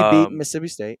 We beat Mississippi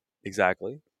State.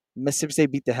 Exactly. Mississippi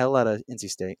State beat the hell out of NC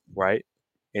State. Right.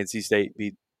 NC State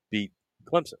beat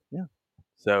Clemson. Yeah.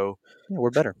 So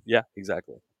we're better. Yeah,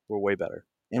 exactly. We're way better.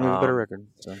 And we have a better record.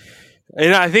 So.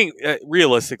 And I think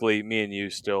realistically, me and you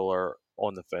still are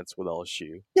on the fence with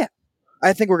LSU. Yeah.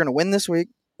 I think we're going to win this week.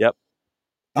 Yep.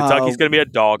 Kentucky's going to be a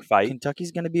dogfight.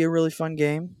 Kentucky's going to be a really fun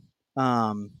game.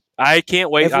 I can't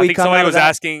wait. I think somebody was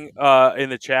asking in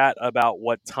the chat about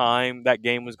what time that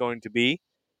game was going to be.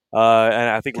 And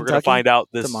I think we're going to find out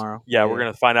tomorrow. Yeah, we're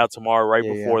going to find out tomorrow right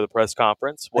before the press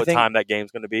conference what time that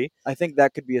game's going to be. I think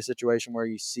that could be a situation where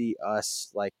you see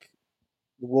us, like,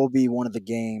 we'll be one of the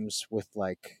games with,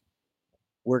 like,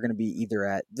 we're going to be either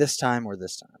at this time or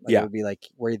this time. Like, it would be like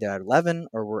we're either at 11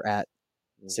 or we're at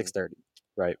 6:30.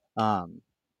 Right.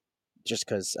 Just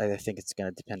because I think it's going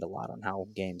to depend a lot on how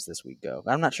games this week go.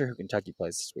 I'm not sure who Kentucky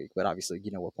plays this week, but obviously, you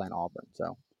know, we're playing Auburn.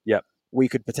 So we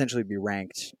could potentially be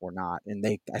ranked or not. And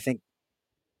I think,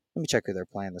 let me check who they're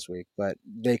playing this week, but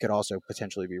they could also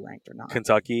potentially be ranked or not.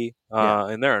 Kentucky,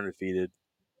 and they're undefeated.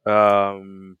 Yeah,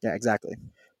 exactly.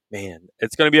 Man,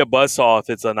 it's going to be a buzzsaw if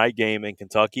it's a night game in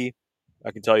Kentucky.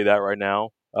 I can tell you that right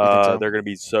now. They're going to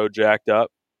be so jacked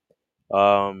up.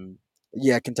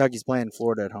 Yeah, Kentucky's playing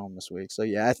Florida at home this week. So,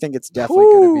 yeah, I think it's definitely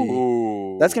going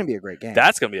to be – that's going to be a great game.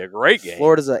 That's going to be a great game.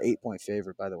 Florida's an 8-point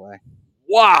favorite, by the way.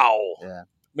 Wow. Yeah.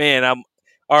 Man, all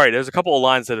right, there's a couple of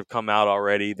lines that have come out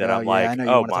already that I'm like,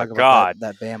 oh, my God.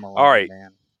 That Bama line, all right,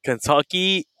 man.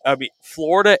 Kentucky –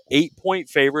 Florida, 8-point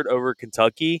favorite over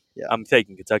Kentucky. Yeah. I'm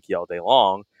taking Kentucky all day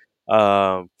long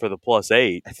for the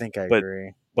 +8. I think I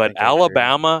agree. But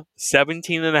Alabama,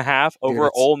 17.5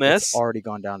 over Ole Miss. It's already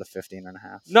gone down to 15.5.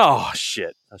 No,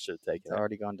 shit. I should have taken it. It's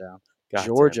already gone down. God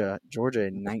Georgia,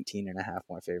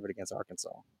 19.5-point favorite against Arkansas.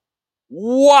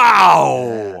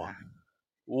 Wow. Yeah.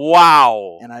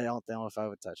 Wow. And I don't know if I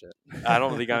would touch it. I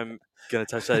don't think I'm going to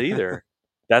touch that either.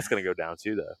 That's going to go down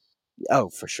too, though. Oh,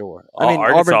 for sure. I mean,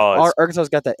 Arkansas's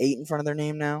got that 8 in front of their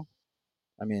name now.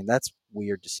 I mean, that's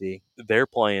weird to see. They're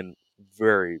playing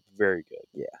very, very good.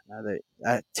 Yeah,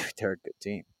 they're a good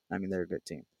team. I mean, they're a good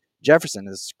team. Jefferson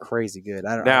is crazy good.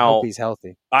 I hope he's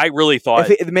healthy. I really thought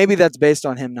maybe that's based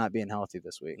on him not being healthy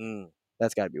this week.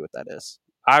 That's got to be what that is.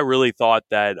 I really thought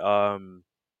that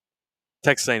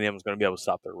Texas A&M was going to be able to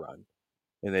stop their run,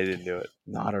 and they didn't do it.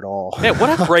 Not at all. Man,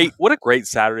 what a great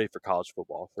Saturday for college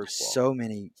football. First of all, so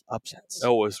many upsets.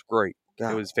 Oh, it was great.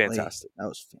 God, it was fantastic. That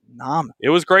was phenomenal. It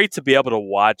was great to be able to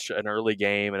watch an early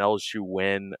game and LSU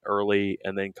win early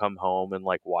and then come home and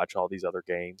like watch all these other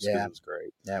games. Yeah, it was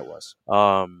great. Yeah, it was.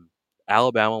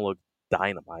 Alabama looked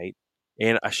dynamite,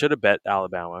 and I should have bet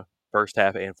Alabama first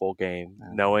half and full game,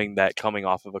 knowing that coming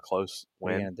off of a close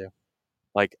win. What are you gonna do?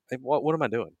 Like, what am I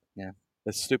doing? Yeah,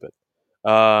 that's stupid.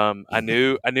 I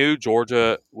knew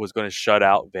Georgia was going to shut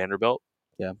out Vanderbilt.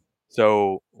 Yeah.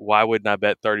 So why wouldn't I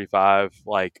bet 35?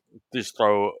 Like, just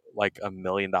throw like $1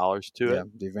 million to it. Yeah,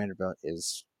 the Vanderbilt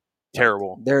is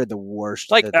terrible. They're the worst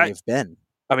that they've been.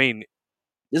 I mean,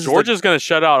 Georgia's going to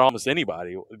shut out almost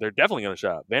anybody. They're definitely going to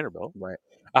shut out Vanderbilt. Right.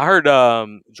 I heard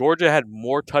Georgia had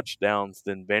more touchdowns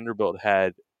than Vanderbilt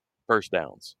had first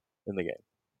downs in the game.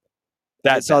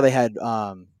 I saw they had.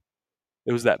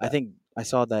 It was that bad. I think I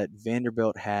saw that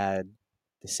Vanderbilt had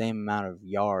the same amount of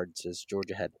yards as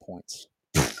Georgia had points.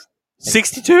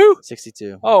 62?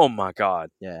 62. Oh, my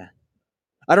God. Yeah.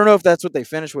 I don't know if that's what they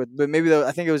finished with, but maybe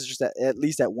I think it was just at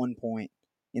least at one point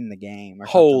in the game. Or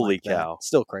Holy something like cow. That.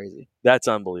 Still crazy. That's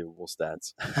unbelievable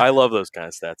stats. I love those kind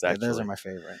of stats, actually. Yeah, those are my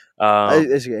favorite. Um,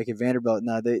 Vanderbilt,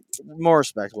 no, they more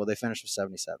respectable. They finished with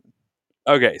 77.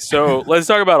 Okay, so let's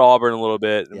talk about Auburn a little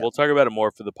bit, and Yeah. we'll talk about it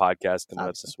more for the podcast coming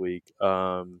up this week.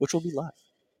 Which will be live.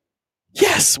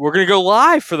 Yes, we're going to go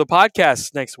live for the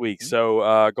podcast next week.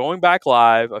 So going back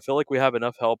live, I feel like we have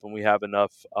enough help and we have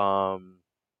enough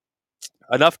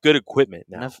good equipment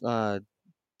now. Enough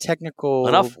technical,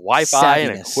 enough Wi-Fi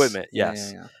and savviness. equipment.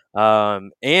 Yes. Yeah.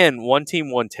 And One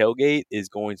Team One Tailgate is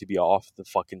going to be off the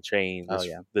fucking chain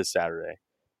this Saturday.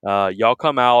 Y'all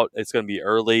come out. It's going to be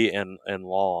early and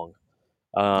long.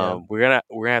 We're gonna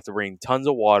have to bring tons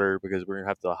of water because we're gonna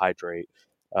have to hydrate.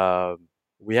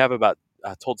 We have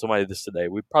I told somebody this today.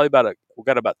 We've got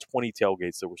about 20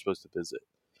 tailgates that we're supposed to visit.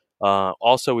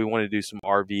 Also, we want to do some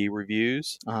RV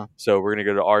reviews. So we're gonna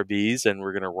go to RVs and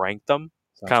we're gonna rank them,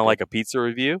 kind of like a pizza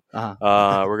review.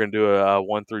 We're gonna do a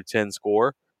 1 through 10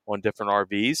 score on different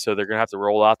RVs. So they're gonna have to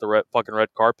roll out the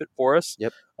red carpet for us.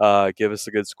 Yep. Give us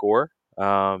a good score.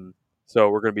 So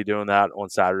we're going to be doing that on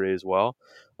Saturday as well.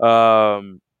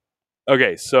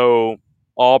 Okay, so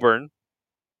Auburn.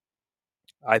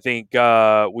 I think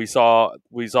we saw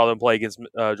them play against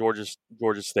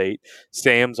Georgia State.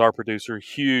 Sam's our producer,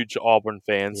 huge Auburn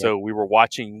fan, so we were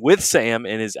watching with Sam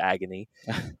in his agony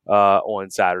on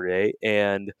Saturday,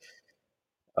 and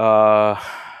when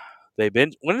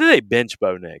did they bench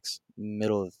Bo Nix?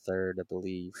 Middle of the third, I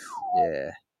believe.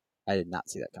 Yeah, I did not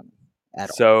see that coming.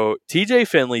 So TJ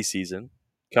Finley season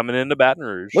coming into Baton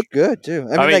Rouge looked good too.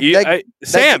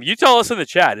 Sam, you tell us in the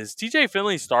chat: is TJ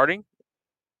Finley starting?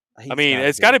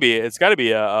 It's got to be. It's got to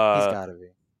be a. He's got to be.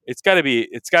 It's got to be.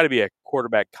 It's got to be a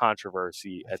quarterback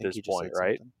controversy at this point,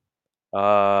 right?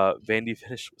 Vandy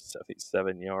finished with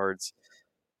 77 yards.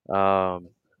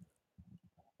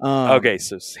 Okay,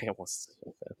 so Sam wants to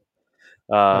say that.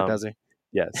 Does he?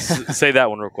 Yes. Say that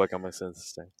one real quick. I'm gonna send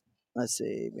this thing. Let's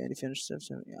see. Vandy finished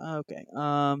 77. Okay.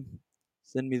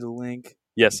 Send me the link.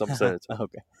 Yes, I'm sending it to him.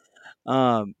 Okay.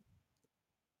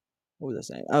 What was I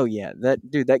saying? Oh yeah,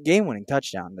 that game-winning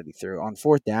touchdown that he threw on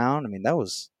 4th down. I mean, that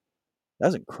was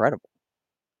incredible.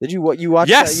 Did you watch?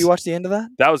 Yes. You watched the end of that?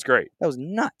 That was great. That was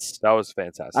nuts. That was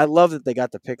fantastic. I love that they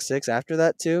got the pick six after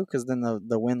that too, because then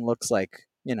the win looks like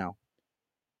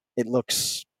it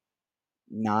looks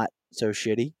not so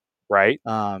shitty. Right.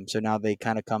 So now they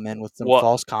kind of come in with some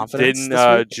false confidence.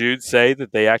 Didn't Jude say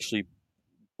that they actually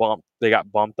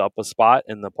got bumped up a spot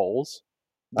in the polls?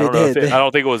 I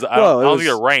don't think it was. I don't think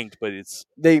they're ranked, but it's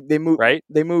they moved right.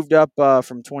 They moved up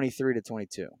from 23 to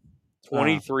 22.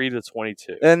 23 to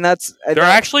 22, and they're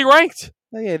actually ranked.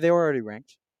 Oh, yeah, they were already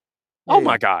ranked.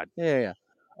 My God. Yeah.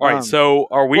 All right, so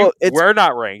are we? We're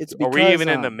not ranked. Are we even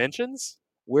in the mentions?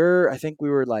 I think we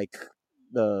were like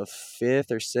the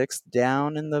 5th or 6th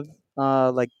down in the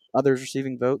others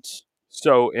receiving votes.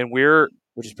 So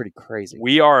which is pretty crazy.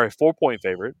 We are a 4-point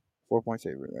favorite. 4-point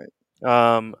favorite,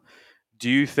 right? Do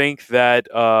you think that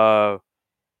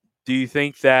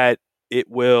it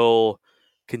will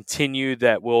continue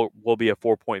that we'll be a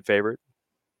 4-point favorite?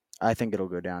 I think it'll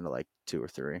go down to like 2 or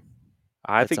 3.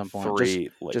 I think 3,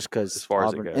 just because as far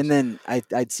as it goes. And then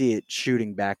I'd see it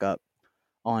shooting back up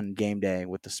on game day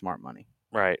with the smart money.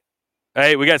 Right.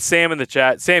 Hey, we got Sam in the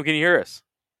chat. Sam, can you hear us?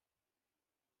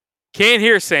 Can't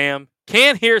hear Sam.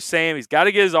 Can't hear Sam. He's got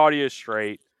to get his audio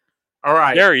straight. All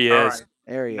right. There he is. Right.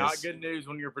 There he is. Not good news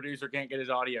when your producer can't get his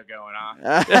audio going,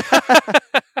 huh?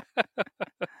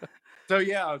 So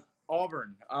yeah,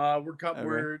 Auburn. I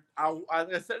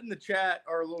said in the chat,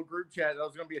 our little group chat, that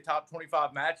was going to be a top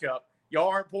 25 matchup. Y'all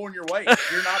aren't pulling your weight.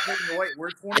 You're not pulling your weight.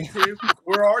 We're 22.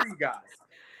 Where are you guys?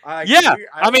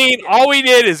 All we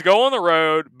did is go on the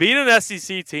road, beat an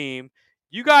SEC team.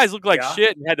 You guys look like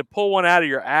shit and had to pull one out of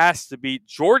your ass to beat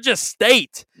Georgia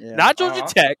State, not Georgia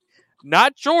Tech,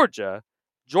 not Georgia.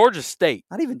 Georgia State.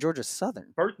 Not even Georgia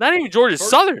Southern. Not even Georgia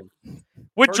Southern.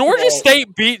 Would Georgia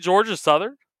State beat Georgia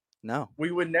Southern? No.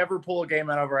 We would never pull a game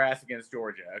out of our ass against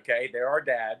Georgia, okay? They're our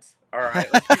dads. All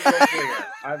right, let's be real clear.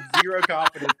 I have zero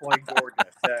confidence playing Georgia.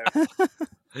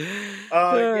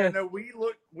 So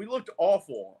we looked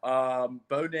awful.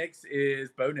 Bo Nix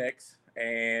is Bo Nix,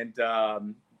 and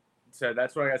so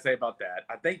that's what I got to say about that.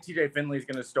 I think TJ Finley is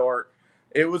going to start.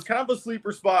 It was kind of a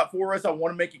sleeper spot for us. I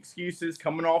want to make excuses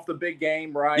coming off the big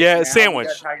game, right? Yeah, now, sandwich.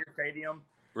 Tiger Stadium.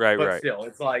 Right. But still,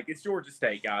 it's Georgia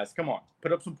State, guys. Come on,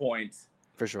 put up some points.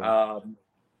 For sure.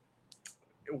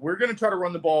 We're going to try to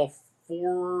run the ball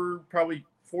probably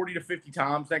 40 to 50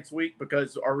 times next week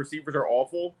because our receivers are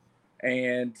awful.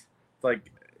 And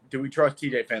do we trust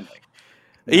TJ Finley?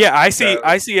 Yeah, I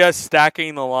see us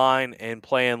stacking the line and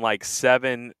playing like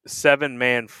seven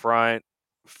man front,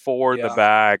 for the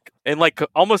back, and like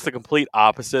almost the complete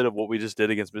opposite of what we just did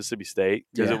against Mississippi State,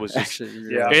 because it was just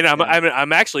And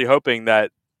I'm actually hoping that,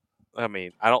 I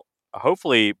mean, I don't.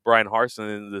 Hopefully, Brian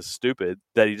Harsin is stupid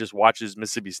that he just watches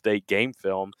Mississippi State game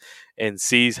film and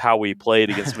sees how we played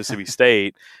against Mississippi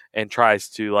State and tries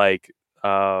to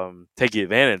take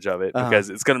advantage of it, because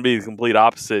it's going to be the complete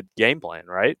opposite game plan,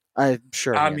 right? I'm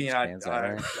sure. I mean,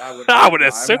 I would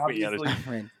assume he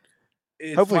understands.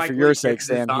 Hopefully, for your sake,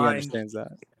 Sam, he understands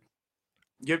that.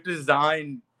 You have to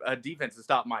design a defense to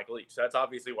stop Mike Leach. So that's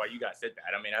obviously why you guys said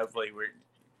that. I mean, hopefully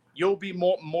you'll be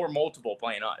more multiple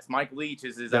playing us. Mike Leach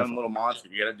is his own little monster.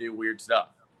 You got to do weird stuff.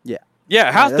 Yeah.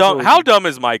 Yeah. How dumb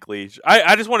is Mike Leach?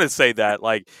 I just want to say that.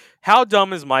 Like, how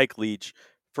dumb is Mike Leach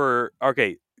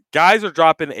guys are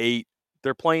dropping 8.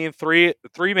 They're playing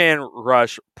three-man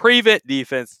rush, prevent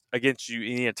defense against you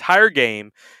in the entire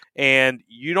game, and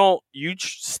you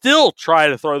still try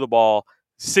to throw the ball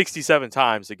 67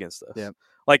 times against us. Yep.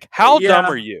 Like, how dumb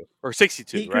are you? Or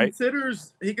 62, right?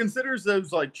 He considers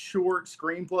those like short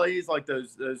screen plays, like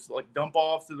those like dump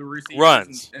offs to the receivers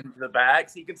runs and the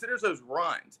backs. He considers those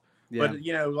runs. Yeah. But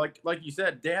like you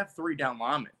said, they have 3 down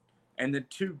linemen and then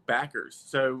 2 backers.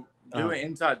 So do an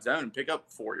inside zone and pick up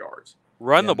 4 yards.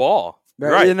 Run the ball.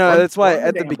 Right. That's why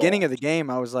at the beginning of the game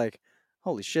I was like,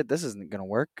 holy shit, this isn't gonna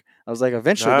work. I was like,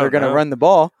 eventually they're gonna run the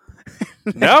ball.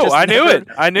 No, I knew it.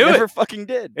 Never fucking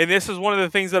did. And this is one of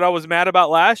the things that I was mad about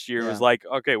last year. Was like,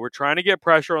 okay, we're trying to get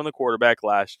pressure on the quarterback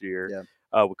last year.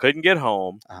 Yeah. We couldn't get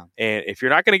home. And if you're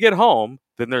not going to get home,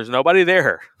 then there's nobody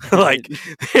there. Like,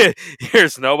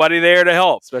 there's nobody there to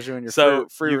help. Especially when you're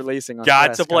free releasing on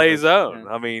got to play coverage. zone.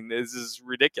 Yeah. I mean, this is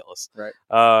ridiculous. Right.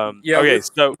 Okay,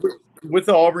 so with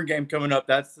the Auburn game coming up,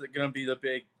 that's going to be the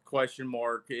big question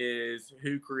mark, is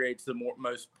who creates the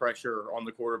most pressure on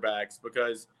the quarterbacks,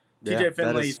 because TJ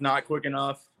Finley's not quick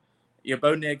enough.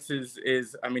 Bo Nix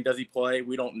is I mean, does he play?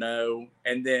 We don't know.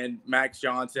 And then Max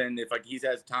Johnson, if he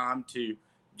has time to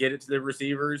get it to the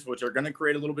receivers, which are going to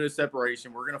create a little bit of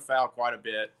separation, we're going to foul quite a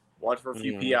bit. Watch for a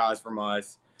few PIs from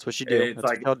us. That's what you do. It's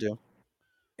That's what they'll do.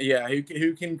 Yeah,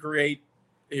 who can create,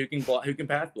 who can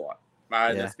pass block.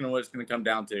 That's what it's going to come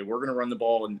down to. We're going to run the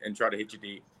ball and try to hit you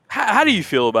deep. How do you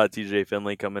feel about TJ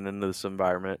Finley coming into this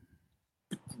environment?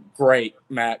 Great,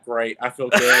 Matt. Great. I feel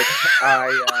good.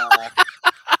 I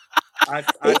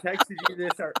texted you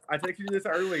this. I texted you this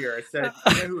earlier. I said,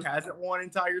 you know who hasn't won in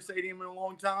Tiger Stadium in a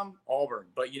long time? Auburn.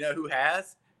 But you know who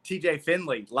has? TJ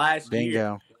Finley last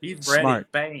year. He's ready. Smart.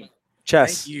 Bang.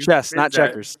 Chess, not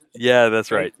checkers. Yeah,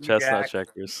 that's right. Chess, not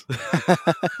checkers.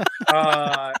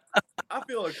 I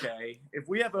feel okay. If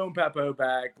we have Owen Papo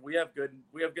back, we have good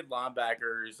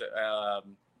linebackers.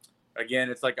 Again,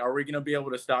 it's like, are we going to be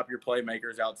able to stop your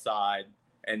playmakers outside?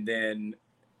 And then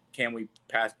can we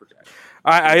pass protect?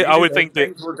 I would think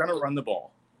that we're going to run the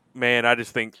ball. Man, I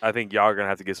think y'all are going to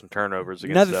have to get some turnovers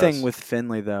against Another us. thing with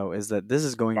Finley, though, is that this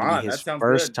is going to be his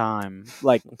first time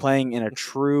playing in a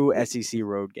true SEC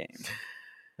road game.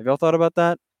 Have y'all thought about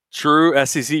that? True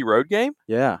SEC road game?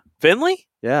 Yeah. Finley?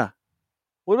 Yeah.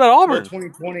 What about Auburn?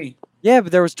 2020. Yeah,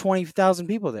 but there was 20,000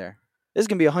 people there. This is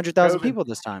going to be 100,000 people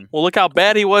this time. Well, look how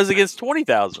bad he was against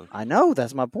 20,000. I know.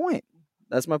 That's my point.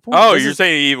 Oh, you're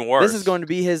saying even worse. This is going to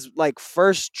be his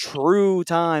first true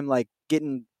time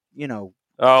getting,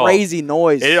 crazy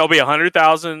noise. It'll be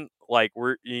 100,000. Like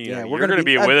we're going to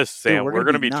be with us, Sam. We're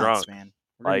going to be drunk, man.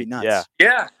 We're going to be nuts.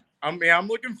 Yeah. I mean, I'm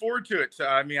looking forward to it. So,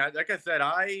 I mean, like I said,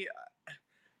 I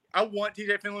want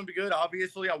TJ Finley to be good.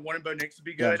 Obviously, I wanted Bo Nix to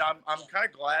be good. Yeah. I'm kind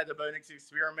of glad the Bo Nix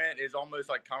experiment is almost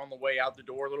kind of on the way out the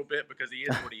door a little bit, because he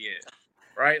is what he is.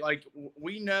 Right? Like,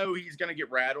 we know he's going to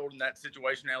get rattled in that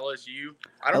situation at LSU.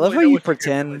 I love how you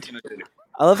pretend.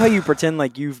 I love how you pretend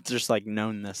like you've just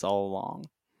known this all along.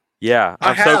 Yeah,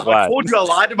 I'm so glad. I told you I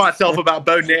lied to myself about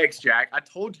Bo Nix, Jack. I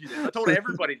told you this. I told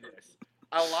everybody this.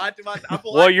 I lied to myself.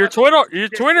 Well, your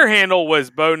Twitter handle was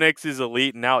Bo Nix is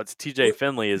elite, and now it's TJ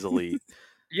Finley is elite.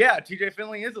 Yeah, TJ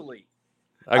Finley is elite.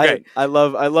 Okay, I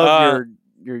love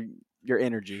your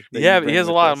energy. Yeah, he has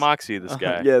a lot of moxie. This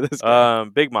guy. Yeah, this guy.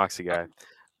 Big moxie guy.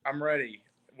 I'm ready.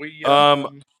 We go.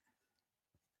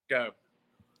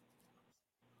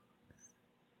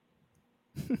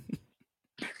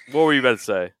 What were you about to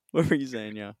say? What were you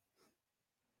saying? Yeah.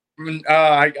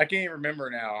 I can't even remember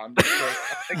now. I'm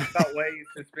thinking about ways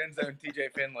to spin zone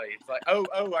TJ Finley. It's like,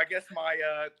 I guess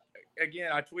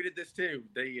again, I tweeted this too.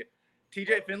 The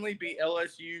TJ Finley beat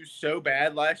LSU so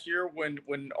bad last year when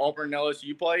Auburn and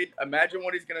LSU played. Imagine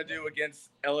what he's going to do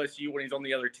against LSU when he's on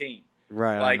the other team.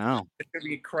 Right, I know. It's going to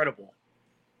be incredible.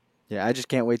 Yeah, I just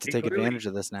can't wait to take advantage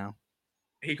of this now.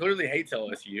 He clearly hates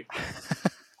LSU.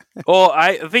 Well,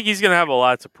 I think he's going to have a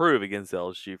lot to prove against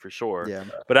LSU for sure. Yeah.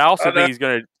 But I also think he's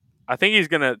going to. I think he's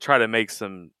going to try to make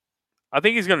some. I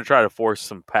think he's going to try to force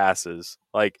some passes.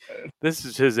 Like this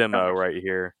is his MO right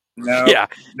here. No. Yeah,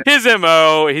 his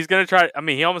MO. He's going to try. I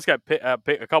mean, he almost got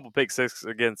a couple pick six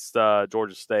against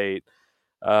Georgia State.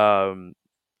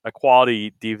 A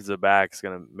quality defensive back is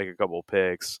going to make a couple of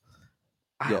picks.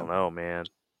 I don't know, man.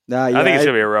 Nah, I think it's going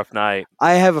to be a rough night.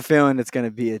 I have a feeling it's going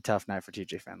to be a tough night for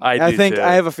TJ Finley. I do too.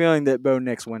 I have a feeling that Bo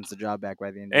Nix wins the job back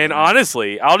by the end. And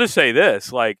honestly, I'll just say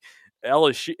this: like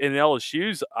LSU, in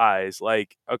LSU's eyes,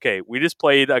 like okay, we just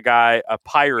played a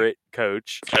pirate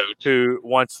coach who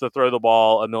wants to throw the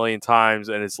ball a million times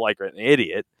and is like an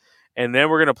idiot, and then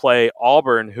we're going to play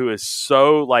Auburn, who is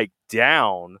so like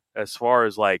down as far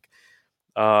as like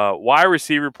wide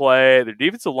receiver play. Their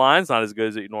defensive line's not as good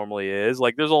as it normally is.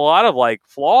 Like there's a lot of like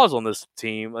flaws on this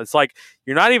team. It's like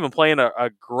you're not even playing a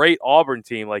great Auburn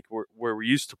team like we're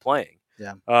used to playing.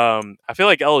 Yeah. I feel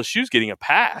like LSU's getting a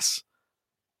pass.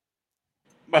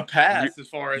 A pass as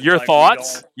far as your like,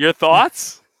 thoughts? Your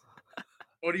thoughts?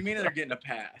 What do you mean they're getting a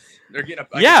pass? They're getting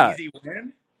an easy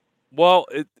win? Well,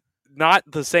 not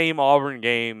the same Auburn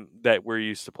game that we're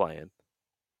used to playing.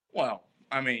 Well,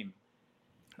 I mean,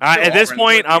 at this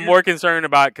point, I'm more concerned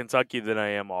about Kentucky than I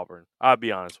am Auburn. I'll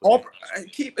be honest with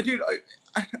you.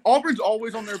 Auburn's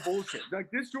always on their bullshit. Like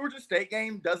this Georgia State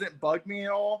game doesn't bug me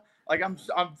at all. Like I'm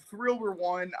thrilled we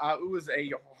won. It was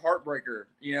a heartbreaker,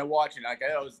 watching. Like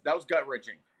that was gut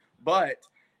wrenching, but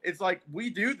it's like we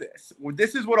do this.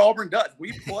 This is what Auburn does.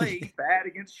 We play bad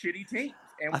against shitty teams.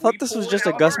 And I thought this was just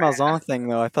a Gus Malzahn thing,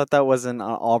 though. I thought that was an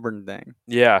Auburn thing.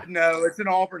 Yeah. No, it's an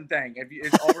Auburn thing.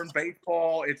 It's Auburn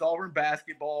baseball. It's Auburn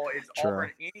basketball. It's Auburn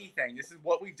anything. This is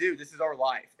what we do. This is our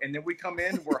life. And then we come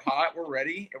in, we're hot, we're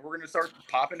ready, and we're going to start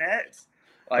popping heads.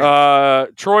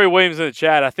 Like, Troy Williams in the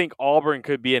chat, I think Auburn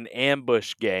could be an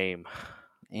ambush game.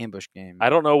 Ambush game. I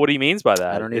don't know what he means by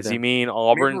that. I don't either. Does he mean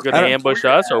Auburn's going to ambush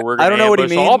us, or we're I going don't to know what he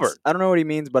ambush means. Auburn? I don't know what he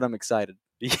means, but I'm excited.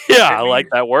 Yeah, I like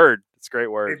that word. It's a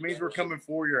great word. It means we're coming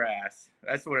for your ass.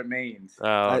 That's what it means.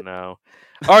 Oh, no.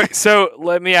 All right, so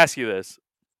let me ask you this.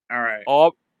 All right.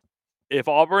 If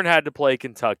Auburn had to play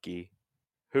Kentucky,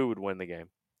 who would win the game?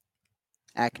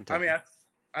 At Kentucky. I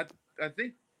mean, I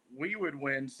think we would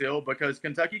win still because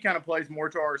Kentucky kind of plays more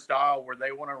to our style where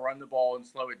they want to run the ball and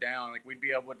slow it down. Like we'd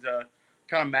be able to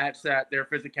kind of match their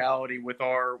physicality with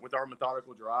our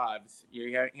methodical drives.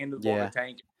 You hand the ball to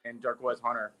Tank and Jarquez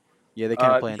Hunter. Yeah, they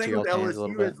kind of play into your hands a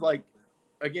little bit. Is like,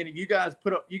 again, if you guys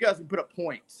can put up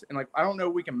points, and like I don't know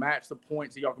if we can match the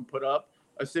points that y'all can put up,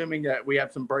 assuming that we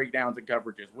have some breakdowns and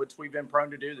coverages, which we've been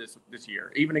prone to do this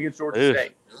year, even against Georgia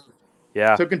State.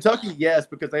 Yeah. So Kentucky, yes,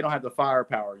 because they don't have the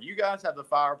firepower. You guys have the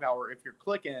firepower if you're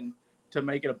clicking to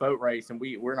make it a boat race, and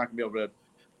we're not gonna be able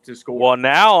to score. Well,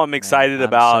 now I'm excited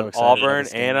about so Auburn,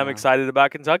 excited and I'm excited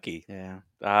about Kentucky. Yeah.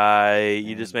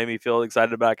 You just made me feel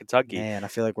excited about Kentucky. Man, I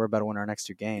feel like we're about to win our next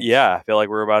two games. Yeah, I feel like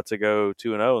we're about to go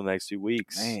 2-0 in the next 2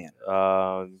 weeks. Man.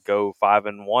 Go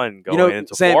 5-1 going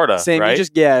into Florida, Sam, right?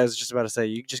 I was just about to say,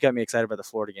 you just got me excited about the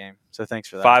Florida game. So thanks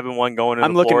for that. 5-1 going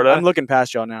into Florida. I'm looking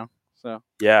past y'all now. So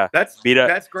yeah, that's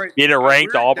great. Beat a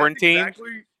ranked Auburn team.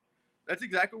 That's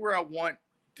exactly where I want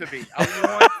to be.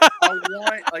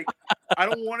 I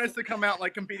don't want us to come out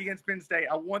like compete against Penn State.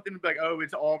 I want them to be like, oh,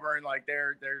 it's Auburn, like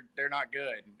they're not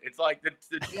good. It's like the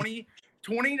 20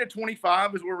 to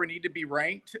 25 is where we need to be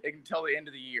ranked until the end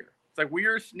of the year. It's like we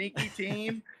are a sneaky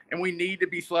team and we need to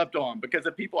be slept on because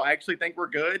if people actually think we're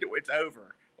good, it's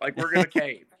over. Like we're gonna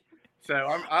cave. So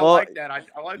I like that.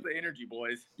 I like the energy,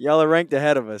 boys. Y'all are ranked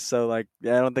ahead of us, so I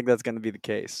don't think that's going to be the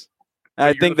case.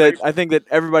 I think that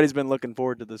everybody's been looking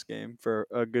forward to this game for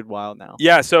a good while now.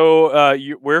 Yeah, so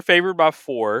we're favored by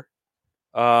 4.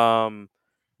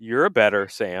 You're a better,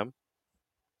 Sam.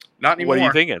 Not anymore. What are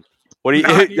you thinking? What do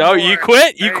you? No, you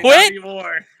quit. You quit. Not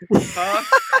anymore. Huh?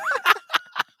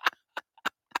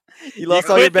 You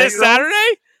lost all your bets this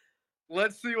Saturday.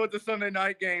 Let's see what the Sunday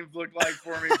night games look like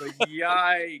for me. But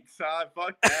yikes!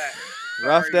 Fuck that.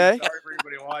 Rough day. Sorry for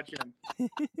everybody watching.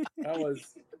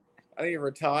 I need to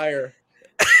retire.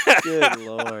 Good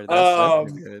Lord,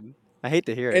 that's good. I hate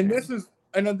to hear it. And this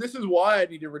is why I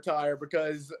need to retire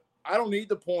because I don't need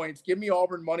the points. Give me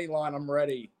Auburn money line. I'm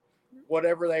ready.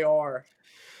 Whatever they are.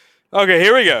 Okay,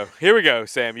 here we go,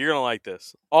 Sam. You're gonna like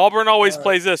this. Auburn always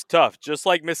plays us tough, just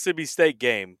like Mississippi State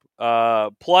game.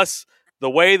 Plus the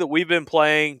way that we've been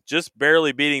playing, just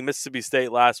barely beating Mississippi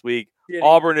State last week.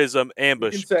 Auburn is an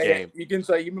ambush game. You can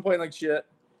say you've been playing like shit.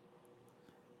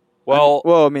 Well,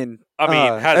 I mean,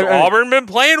 has Auburn been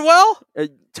playing well?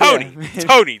 Tony.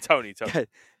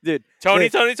 Dude, Tony.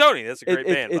 it- That's a great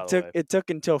band, by the way. It took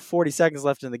until 40 seconds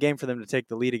left in the game for them to take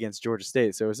the lead against Georgia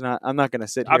State. So it's not. I'm not going to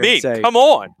sit here I mean, and say. come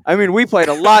on. I mean, we played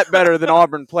a lot better than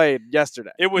Auburn played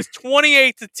yesterday. It was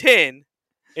 28-10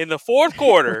 in the fourth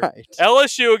quarter. Right.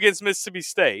 LSU against Mississippi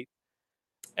State,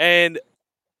 and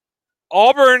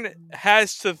Auburn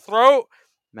has to throw.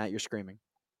 Matt, you're screaming.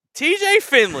 TJ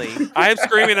Finley, I am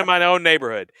screaming in my own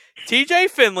neighborhood. TJ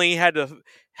Finley had to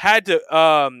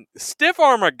stiff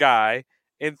arm a guy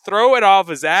and throw it off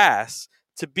his ass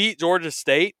to beat Georgia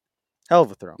State. Hell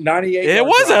of a throw. 98. It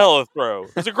was a hell of a throw.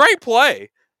 It was a great play,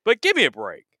 but give me a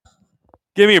break.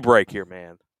 Give me a break here,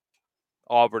 man.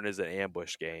 Auburn is an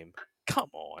ambush game. Come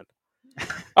on.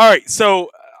 All right, so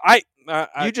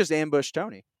You just ambushed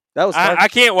Tony. That was. I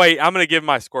can't wait. I'm going to give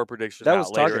my score prediction That out was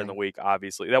later in targeting. the week.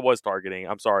 Obviously, that was targeting.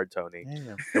 I'm sorry, Tony.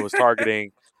 Damn. It was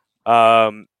targeting.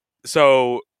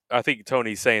 So I think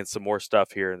Tony's saying some more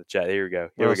stuff here in the chat. Here we go.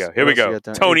 Here we What go. else- Here what we else go. you got,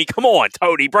 Tony? Tony, come on,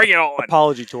 Tony, bring it on.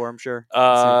 Apology tour, I'm sure.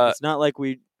 It's not like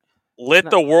we. Lit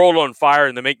the world on fire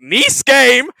in the McNeese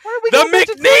game. Why are we The going back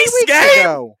to 3 McNeese weeks game?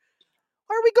 ago?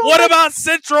 Why are we going? What back- about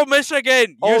Central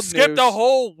Michigan? You Old skipped a news.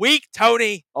 whole week,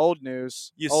 Tony. old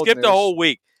news? You Old skipped a news. whole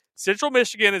week. Central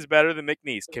Michigan is better than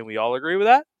McNeese. Can we all agree with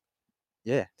that?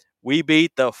 Yeah. We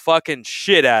beat the fucking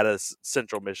shit out of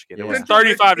Central Michigan. It Yeah. was Central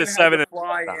 35-7. Michigan had to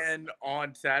fly in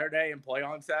on Saturday and play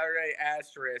on Saturday.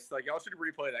 Asterisk. Like y'all should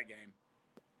replay that game.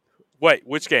 Wait,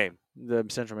 which game? The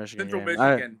Central Michigan. Central game.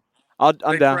 Michigan. I'm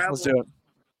They down. Let's traveled- do it.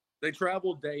 They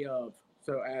traveled day of.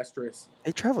 So asterisk.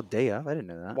 They traveled day of. I didn't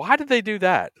know that. Why did they do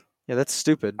that? Yeah, that's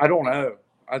stupid. I don't know.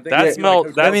 I think That's maybe, Mel.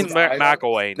 Coach That's Melvin's idol.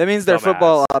 McElwain. That means their dumbass.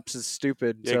 football ops is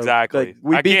stupid. So, Exactly. like,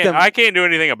 we I beat can't. them. I can't do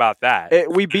anything about that.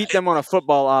 We beat them on a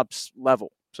football ops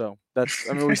level. So that's.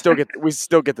 I mean, we still get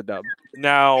the dub.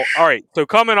 Now, all right. So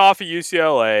coming off of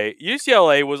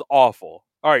UCLA was awful.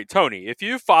 All right, Tony, if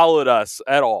you followed us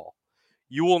at all,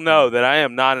 you will know that I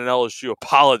am not an LSU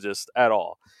apologist at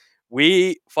all.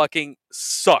 We fucking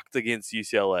sucked against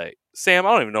UCLA. Sam,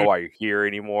 I don't even know why you're here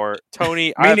anymore. Tony,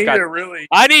 Me I neither, really.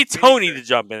 need Tony to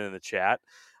jump in the chat.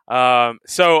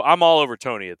 So I'm all over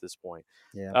Tony at this point.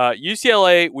 Yeah.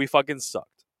 UCLA, we fucking sucked.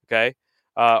 Okay.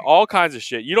 All kinds of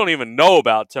shit you don't even know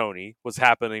about, Tony, was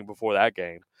happening before that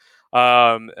game.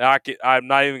 I'm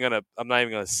not even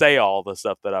gonna say all the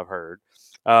stuff that I've heard.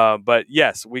 But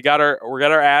yes, we got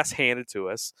our ass handed to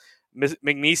us.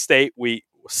 McNeese State, we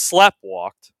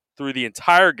sleptwalked through the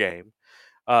entire game.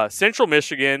 Central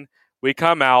Michigan, we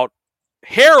come out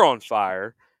hair on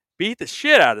fire, beat the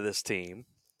shit out of this team.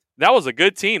 That was a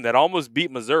good team that almost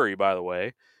beat Missouri, by the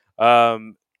way.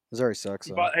 Missouri sucks.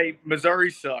 Though. But hey,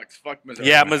 Missouri sucks. Fuck Missouri.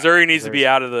 Yeah, Missouri needs to Missouri be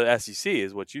out of the SEC,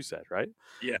 is what you said, right?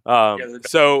 Yeah.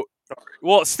 So,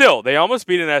 well, still, they almost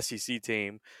beat an SEC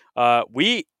team.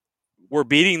 We were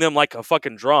beating them like a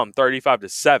fucking drum,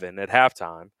 35-7 at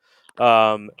halftime.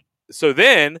 So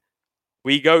then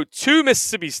we go to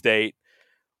Mississippi State.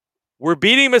 We're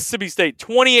beating Mississippi State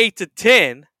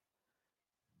 28-10.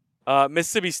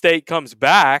 Mississippi State comes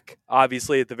back,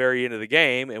 obviously, at the very end of the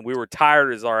game, and we were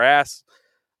tired as our ass.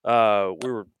 We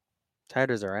were Tired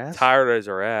as our ass. tired as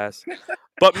our ass.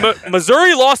 But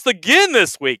Missouri lost again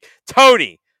this week.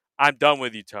 Tony, I'm done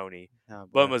with you, Tony. Oh,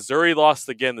 But boy. Missouri lost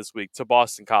again this week to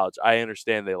Boston College. I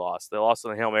understand they lost. They lost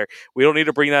on the Hail Mary. We don't need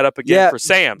to bring that up again Yeah, for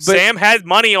Sam. but- Sam had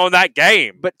money on that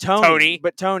game. But Tony.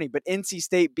 But NC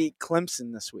State beat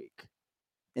Clemson this week,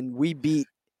 and we beat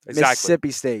Exactly.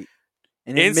 Mississippi State.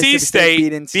 And then NC Mississippi State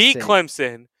beat NC beat State.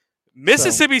 Clemson.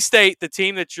 Mississippi State, the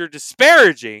team that you're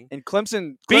disparaging, And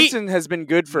Clemson beat has been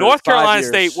good for North 5 Carolina years.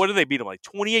 State. What did they beat them? Like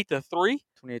 28-3?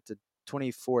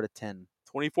 24-10.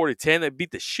 24-10. They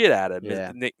beat the shit out of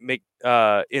Yeah.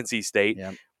 NC State.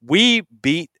 Yep. We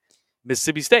beat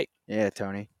Mississippi State. Yeah,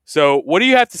 Tony. So what do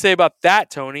you have to say about that,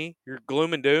 Tony? Your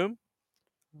gloom and doom?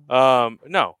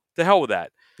 No. The hell with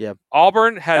that. Yeah.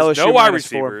 Auburn has LSU no wide -4.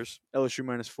 receivers. LSU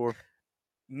 -4.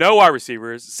 No wide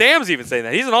receivers. Sam's even saying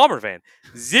that. He's an Auburn fan.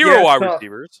 Zero Yeah, it's wide tough.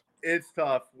 receivers. It's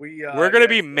tough. We're going to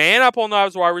be man up on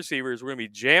those wide receivers. We're going to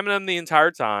be jamming them the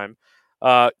entire time.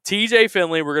 TJ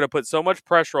Finley, we're going to put so much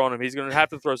pressure on him. He's going to have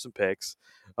to throw some picks.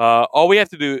 All we have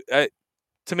to do,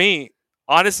 to me,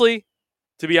 honestly,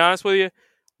 to be honest with you,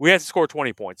 we have to score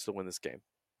 20 points to win this game.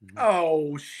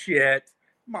 Oh shit!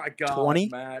 My God, 20?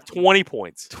 Matt. 20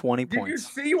 points. 20 Did you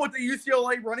points. see what the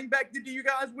UCLA running back did to you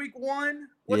guys week 1?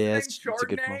 What's Yeah, his name? it's a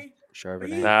good Chardonnay? point. Charbonnet.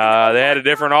 He- Nah, they had a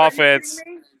different Are you offense.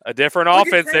 kidding me? A different Look at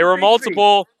offense. They Sam were Bigsby.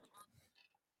 multiple.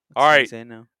 All What's he right. saying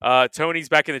now? Tony's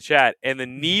back in the chat. And the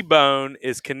knee bone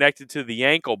is connected to the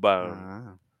ankle bone.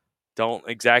 Ah. Don't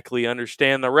exactly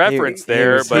understand the reference he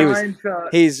there, was- but he was- Trying to-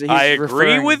 He's I agree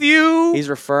referring- with you. He's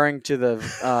referring to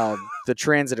the the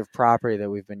transitive property that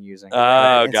we've been using.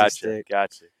 Oh, It's a gotcha. stick. Yeah.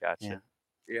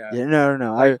 Yeah. Yeah,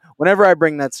 no. Whenever I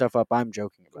bring that stuff up, I'm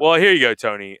joking about. Well, here you go,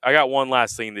 Tony. I got one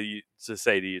last thing to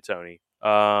say to you, Tony.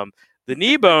 The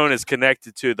knee bone is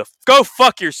connected to the. Go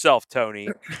fuck yourself, Tony.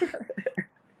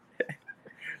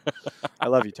 I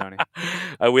love you, Tony.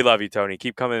 We love you, Tony.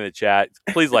 Keep coming in the chat.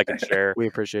 Please like and share. We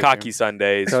appreciate Cocky you.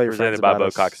 Sundays Tell your presented friends by about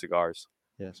us. Bocock Cigars.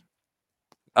 Yes.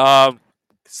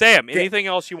 Sam, anything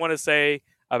else you want to say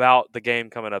about the game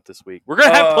coming up this week? We're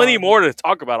gonna have plenty more to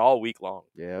talk about all week long.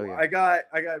 Yeah. Oh, yeah. I got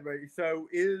ready. So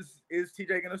is TJ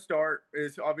going to start?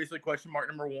 Is obviously question mark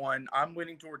number one. I'm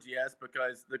leaning towards yes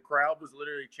because the crowd was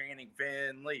literally chanting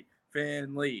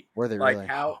Finley. Were they like really?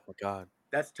 how? Oh my God.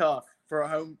 That's tough for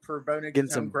Bo Nix's Getting home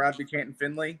some- crowd to be chanting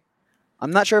Finley.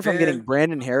 I'm not sure if I'm getting Then-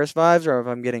 Brandon Harris vibes or if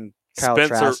I'm getting Kyle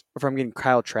Spencer- Trask. If I'm getting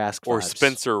Kyle Trask Or vibes.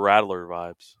 Spencer Rattler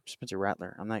vibes. Spencer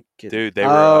Rattler. I'm not kidding. Dude, they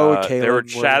Caleb were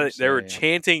chatting. Williams. They were Yeah.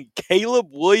 chanting Caleb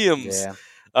Williams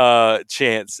Yeah.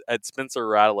 chants at Spencer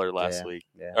Rattler last week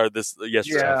Yeah. or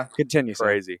yesterday. Yeah. Continue. Sam.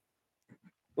 Crazy.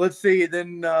 Let's see.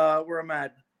 Then where I'm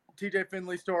at. TJ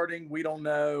Finley starting. We don't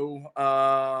know.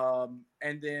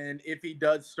 And then if he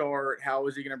does start, how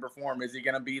is he going to perform? Is he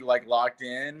going to be like locked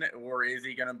in, or is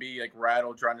he going to be like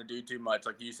rattled, trying to do too much,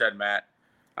 like you said, Matt?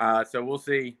 So we'll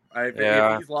see.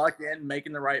 If he's locked in,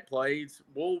 making the right plays,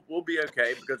 we'll be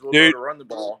okay because we'll be able to run the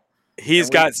ball. He's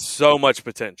got so much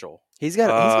potential. He's got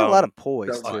a lot of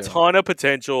poise a A too. ton of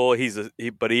potential.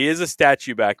 But he is a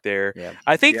statue back there. Yeah.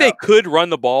 I think they could run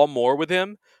the ball more with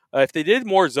him. If they did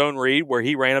more zone read where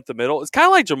he ran up the middle, it's kind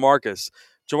of like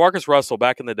Jamarcus Russell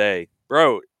back in the day.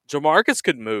 Bro, Jamarcus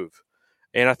could move.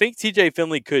 And I think TJ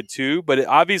Finley could too, but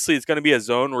obviously it's going to be a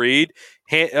zone read,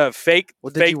 fake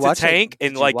to tank.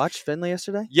 Did you watch Finley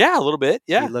yesterday? Yeah, a little bit.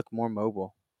 Yeah. He looked more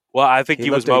mobile. Well, I think he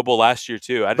was mobile last year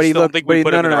too. I just don't think we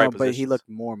put him in the right position. But he looked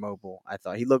more mobile. I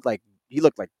thought he looked like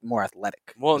more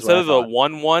athletic. Well, instead of the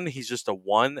 1-1, he's just a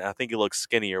 1. I think he looks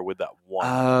skinnier with that 1.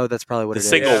 Oh, that's probably what it is. The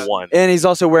single 1. And he's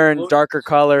also wearing darker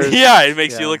colors. Yeah, it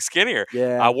makes you look skinnier.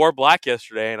 Yeah. I wore black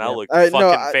yesterday, and I looked fucking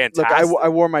fantastic. Look, I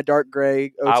wore my dark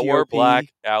gray OTOP. I wore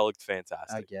black. I looked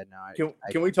fantastic.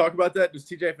 Can we talk about that? Does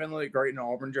TJ Finley look great in an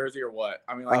Auburn jersey or what?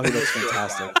 I mean, like, he looks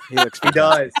fantastic. He looks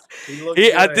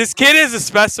good. This kid is a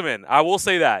specimen. I will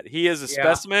say that. He is a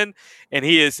specimen, and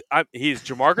he is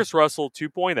Jamarcus Russell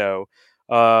 2.0.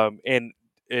 And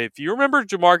if you remember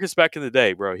Jamarcus back in the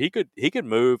day, bro, he could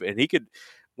move, and he could,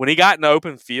 when he got in the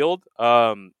open field,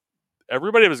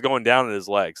 everybody was going down at his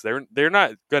legs. They're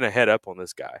not going to head up on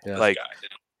this guy. Yeah. Like,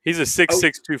 he's a 6'6",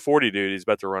 240 dude. He's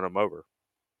about to run him over.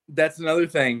 That's another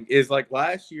thing is like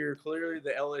last year, clearly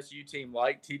the LSU team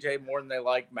liked TJ more than they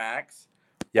liked Max.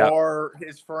 Yeah. Or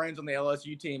his friends on the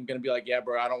LSU team going to be like, yeah,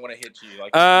 bro, I don't want to hit you.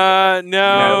 Like,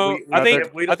 no.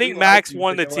 I think Max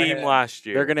won the team ahead. last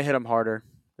year. They're going to hit him harder.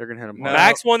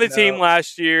 Max won the team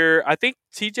last year. I think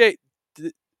TJ.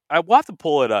 I will have to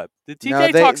pull it up. Did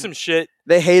TJ talk some shit?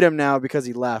 They hate him now because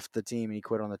he left the team and he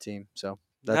quit on the team. So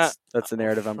that's the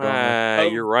narrative I'm going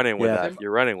with. You're running with that.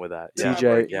 You're running with that. Yeah.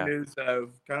 TJ. News, though,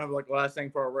 kind of like last thing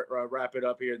before I wrap it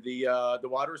up here. The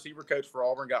wide receiver coach for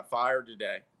Auburn got fired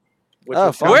today.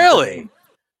 Really?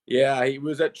 Yeah, he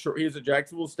was at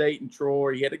Jacksonville State and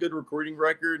Troy. He had a good recruiting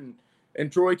record,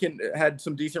 and Troy had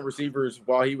some decent receivers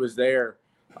while he was there.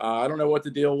 I don't know what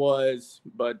the deal was,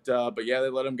 but yeah, they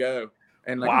let him go.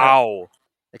 And wow,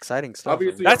 exciting stuff.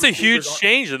 Obviously, that's a huge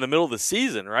change in the middle of the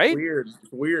season, right?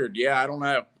 Weird. Yeah, I don't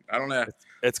know.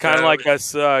 It's kind of like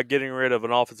us getting rid of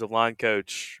an offensive line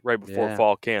coach right before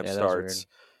fall camp starts,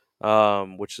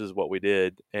 which is what we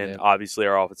did, and obviously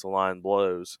our offensive line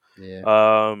blows. Yeah.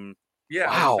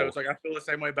 Wow. So it's like I feel the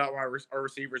same way about our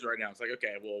receivers right now. It's like,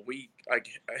 okay, well,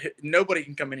 nobody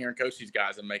can come in here and coach these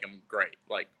guys and make them great.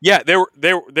 Like, yeah, they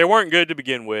weren't good to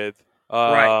begin with.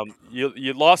 Right.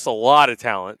 You lost a lot of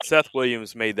talent. Seth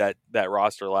Williams made that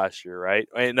roster last year, right?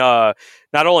 And not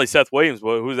only Seth Williams,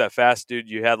 but who's that fast dude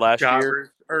you had last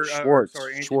year?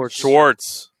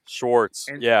 Schwartz.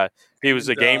 Yeah, he was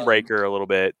a game breaker a little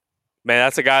bit. Man,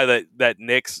 that's a guy that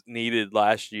Nix needed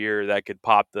last year that could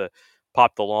pop the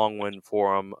long one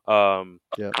for him.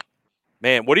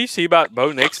 Man, what do you see about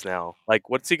Bo Nix now? Like,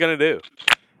 what's he gonna do?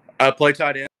 Play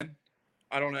tight end.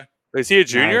 I don't know. Is he a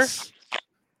junior? Nice.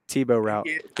 Tebow route.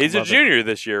 He's a junior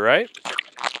this year, right?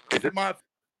 Is it my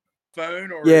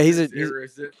phone or? Yeah, is it?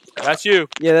 That's you.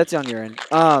 Yeah, that's on your end.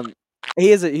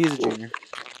 He's a junior,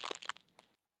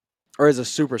 or is a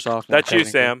super sophomore. That's you,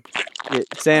 Sam. Yeah,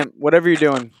 Sam, whatever you're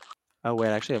doing. Oh wait,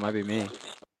 actually, it might be me. I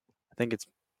think it's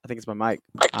my mic.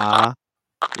 Yeah,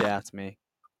 it's me.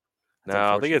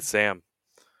 No, I think it's Sam.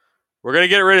 We're gonna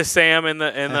get rid of Sam in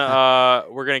the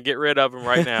we're gonna get rid of him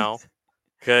right now.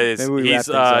 because Maybe we wrap things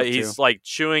up, he's too. like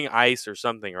chewing ice or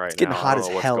something right It's getting now. I hot don't as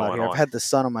know what's hell out going here. on. I've had the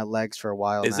sun on my legs for a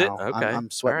while Is now. it okay? I'm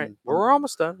sweating. All right. We're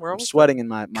almost done. I'm sweating in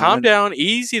my Calm down,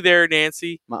 easy there,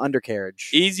 Nancy. My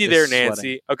undercarriage. Easy is there, sweating.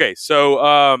 Nancy. Okay, so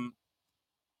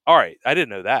all right, I didn't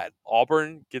know that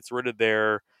Auburn gets rid of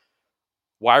their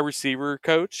wide receiver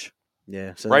coach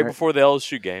Yeah. So right before the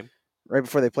LSU game. right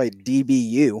before they played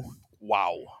DBU.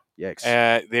 Wow.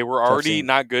 Yikes. They were Tough already scene.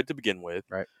 not good to begin with.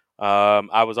 Right.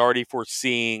 I was already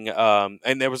foreseeing,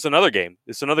 and there was another game.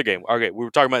 It's another game. Okay, we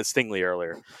were talking about Stingley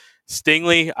earlier.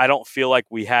 Stingley, I don't feel like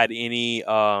we had any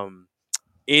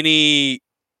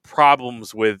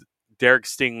problems with Derek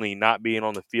Stingley not being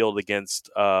on the field against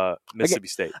Mississippi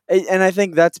State. And I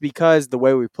think that's because the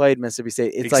way we played Mississippi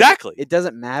State, it's Exactly. like it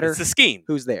doesn't matter It's a scheme.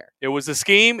 who's there. It was a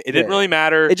scheme. It didn't Yeah. really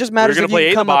matter. It just matters We're if going to you play can 8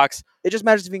 in the come up- box. It just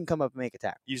matters if you can come up and make a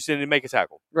tackle. You just didn't make a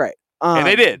tackle. Right. And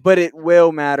they did. But it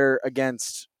will matter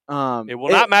against It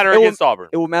will not matter against Auburn.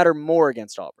 It will matter more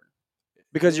against Auburn.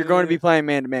 Because you're going to be playing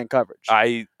man-to-man coverage.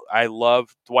 I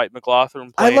love Dwight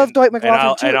McLaughlin I playing. love Dwight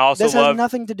McLaughlin too. And I also this love has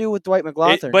nothing to do with Dwight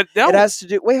McLaughlin. but no. It has to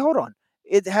do. Wait, hold on.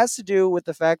 It has to do with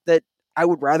the fact that I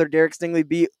would rather Derek Stingley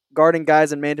be guarding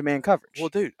guys in man-to-man coverage. Well,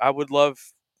 dude, I would love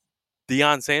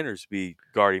Deion Sanders to be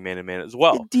guarding man-to-man as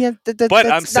well. But But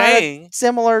I'm saying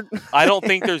similar. I don't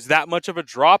think there's that much of a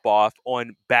drop-off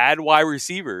on bad wide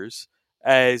receivers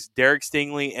as Derek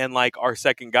Stingley and like our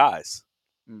second guys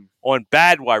on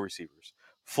bad wide receivers.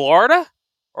 Florida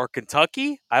or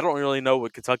Kentucky? I don't really know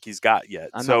what Kentucky's got yet.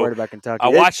 I'm not worried about Kentucky. I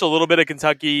watched a little bit of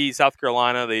Kentucky, South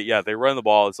Carolina. They run the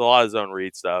ball. It's a lot of zone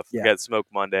read stuff. Yeah. You got Smoke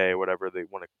Monday or whatever they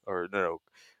want to, or no.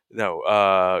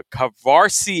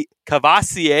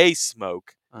 Cavassier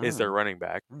Smoke is their running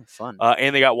back. Fun.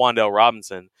 And they got Wandale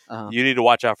Robinson. You need to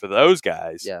watch out for those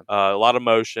guys. Yeah. A lot of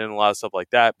motion, a lot of stuff like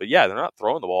that. But yeah, they're not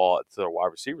throwing the ball to their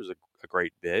wide receivers a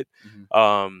great bit.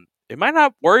 Mm-hmm. It might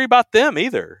not worry about them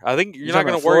either. I think you're not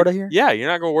going to worry. Florida here? Yeah, you're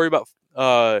not going to worry about.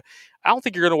 I don't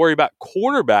think you're going to worry about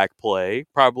cornerback play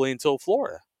probably until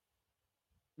Florida.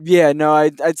 Yeah, no,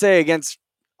 I'd say against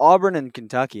Auburn and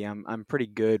Kentucky, I'm pretty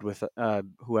good with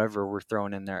whoever we're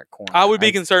throwing in there at corner. I would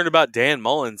be concerned about Dan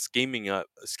Mullen scheming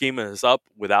us up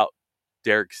without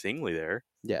Derek Stingley there.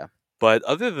 Yeah, but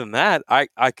other than that,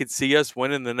 I could see us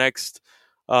winning the next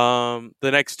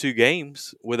 2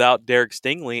 games without Derek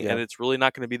Stingley, and it's really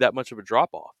not going to be that much of a drop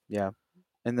off. Yeah,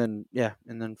 and then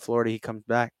Florida, he comes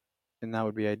back, and that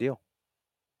would be ideal.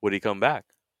 Would he come back?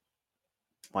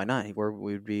 Why not?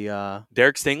 We'd be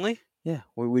Derek Stingley. Yeah,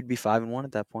 we'd be 5-1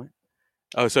 at that point.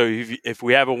 Oh, so if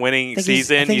we have a winning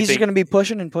season, I think he's just going to be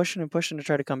pushing to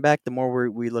try to come back. The more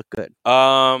we look good.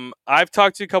 I've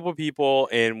talked to a couple of people,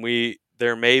 and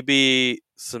there may be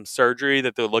some surgery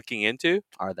that they're looking into.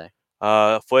 Are they?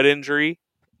 Foot injury,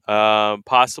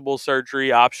 possible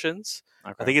surgery options.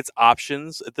 Okay. I think it's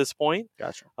options at this point.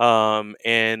 Gotcha.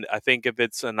 And I think if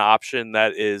it's an option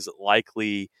that is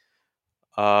likely,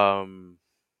 I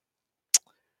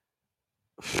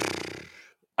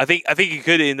think you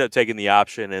could end up taking the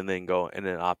option and then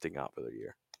opting out for the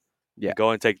year. Yeah,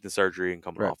 go and take the surgery and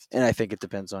come off. And I think it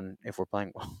depends on if we're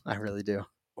playing well. I really do.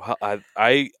 Well,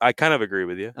 I kind of agree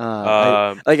with you.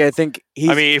 I think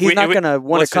he's not going to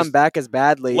want to come back as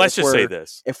badly. Let's just say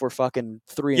this: if we're fucking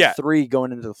 3-3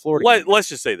 going into the Florida game. Let's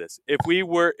just say this: if we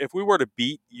were to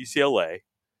beat UCLA,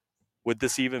 would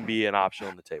this even be an option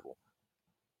on the table?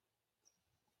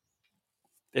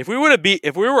 If we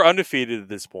were undefeated at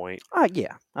this point,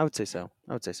 yeah, I would say so.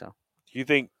 Do you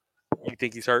think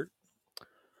he's hurt?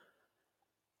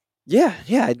 Yeah,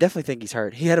 I definitely think he's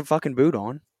hurt. He had a fucking boot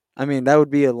on. I mean, that would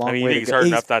be a long way to go. You think he's hurt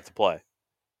enough not to play?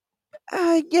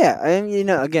 Yeah. I mean,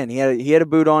 again, he had a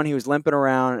boot on. He was limping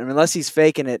around. I mean, unless he's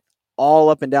faking it all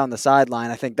up and down the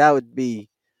sideline, I think that would be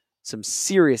some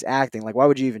serious acting. Like, why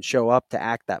would you even show up to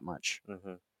act that much?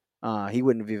 Mm-hmm. He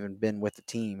wouldn't have even been with the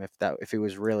team if he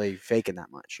was really faking that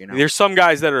much. There's some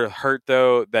guys that are hurt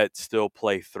though that still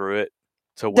play through it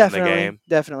to win the game.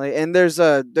 Definitely, and that's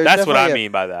what I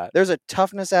mean by that. There's a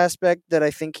toughness aspect that I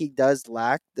think he does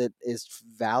lack that is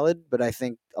valid, but I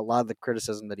think a lot of the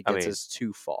criticism that he gets is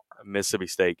too far. Mississippi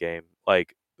State game,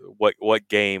 like what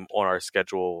game on our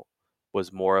schedule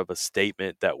was more of a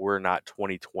statement that we're not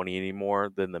 2020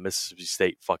 anymore than the Mississippi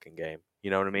State fucking game?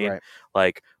 You know what I mean? Right.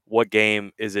 Like, what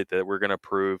game is it that we're going to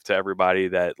prove to everybody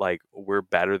that like we're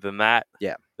better than that?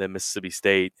 Yeah. Than Mississippi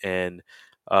State. And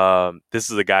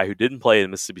this is a guy who didn't play in the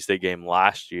Mississippi State game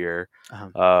last year.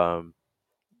 And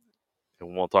we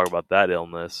won't talk about that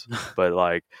illness, but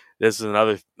like this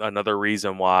is another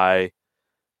reason why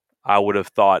I would have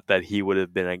thought that he would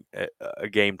have been a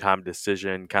game time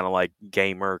decision, kind of like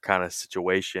gamer kind of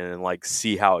situation, and like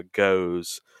see how it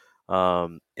goes.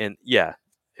 And yeah,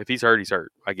 If he's hurt, he's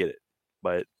hurt. I get it.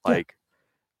 But,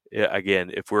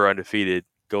 again, if we're undefeated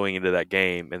going into that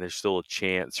game and there's still a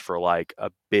chance for, like,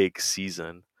 a big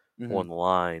season on the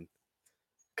line,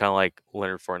 kind of like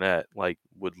Leonard Fournette. Like,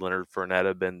 would Leonard Fournette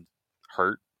have been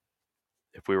hurt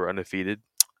if we were undefeated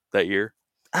that year?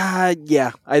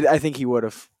 Yeah, I think he would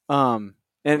have.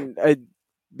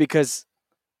 Because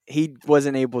he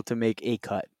wasn't able to make a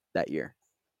cut that year.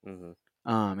 Mm-hmm.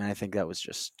 And I think that was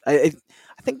just. I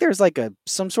think there's like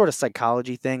some sort of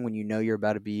psychology thing when you know you're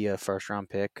about to be a first round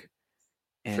pick,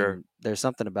 and there's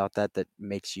something about that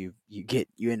makes you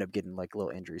end up getting like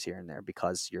little injuries here and there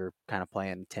because you're kind of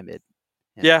playing timid.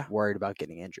 And worried about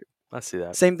getting injured. I see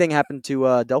that. Same thing happened to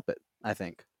Delpit, I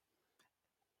think.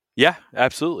 Yeah,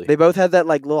 absolutely. They both had that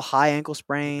like little high ankle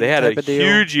sprain. They had a deal.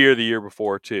 huge year the year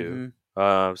before too.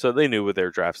 So they knew what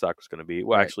their draft stock was going to be.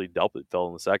 Well, actually, Delpit fell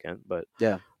in the second, but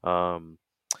yeah.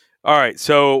 All right,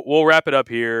 so we'll wrap it up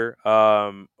here.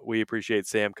 We appreciate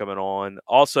Sam coming on.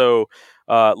 Also,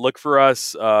 look for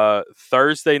us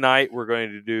Thursday night. We're going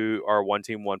to do our One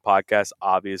Team One podcast,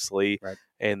 obviously,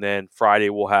 and then Friday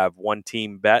we'll have One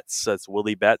Team Bets. That's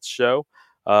Willie Betts' show.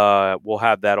 We'll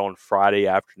have that on Friday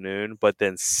afternoon, but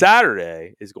then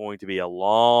Saturday is going to be a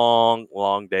long,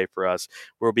 long day for us.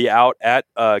 We'll be out at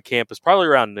campus probably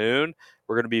around noon.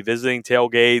 We're going to be visiting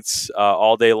tailgates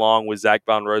all day long with Zach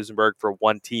Von Rosenberg for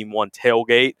One Team One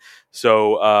Tailgate.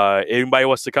 So anybody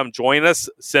wants to come join us,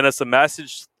 send us a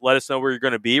message. Let us know where you're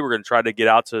going to be. We're going to try to get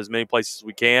out to as many places as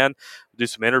we can, do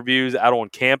some interviews out on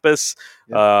campus.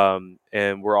 And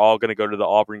we're all going to go to the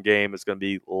Auburn game. It's going to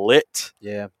be lit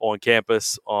on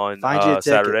campus on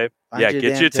Saturday.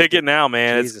 Get you a ticket now,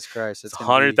 man. Jesus Christ. It's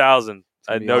 100,000.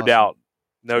 No awesome. Doubt.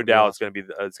 No doubt it's going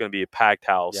to be a packed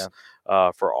house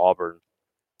for Auburn.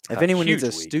 If anyone needs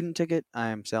a student ticket, I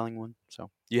am selling one.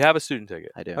 So you have a student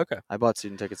ticket? I do. Okay. I bought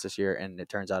student tickets this year, and it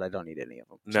turns out I don't need any of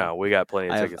them. So no, we got plenty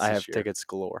of tickets. I have tickets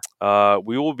galore.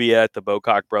 We will be at the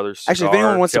Bocock Brothers Cigar. Actually, if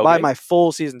anyone wants to buy my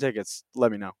full season tickets,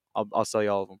 let me know. I'll sell you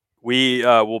all of them. We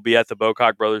will be at the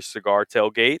Bocock Brothers Cigar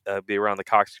tailgate. Be around the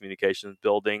Cox Communications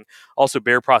building. Also,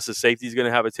 Bear Process Safety is going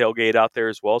to have a tailgate out there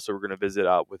as well, so we're going to visit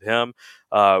out with him.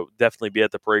 Definitely be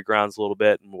at the parade grounds a little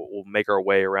bit, and we'll make our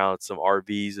way around some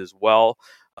RVs as well.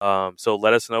 So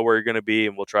let us know where you're going to be,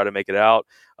 and we'll try to make it out.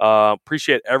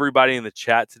 Appreciate everybody in the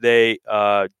chat today.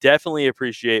 Definitely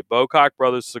appreciate Bocock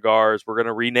Brothers Cigars. We're going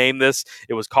to rename this.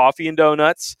 It was Coffee and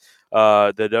Donuts.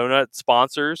 The donut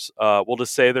sponsors, we'll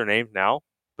just say their names now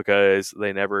because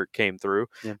they never came through.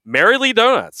 Mary Lee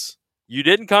Donuts, you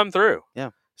didn't come through.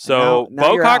 So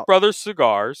now Bocock Brothers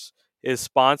Cigars is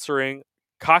sponsoring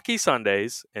Cocky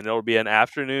Sundays, and it'll be an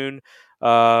afternoon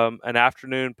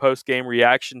post-game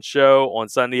reaction show on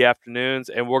Sunday afternoons,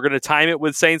 and we're going to time it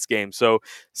with Saints game. So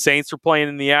Saints are playing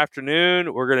in the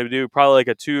afternoon. We're going to do probably like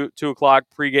a 2 o'clock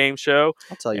pregame show.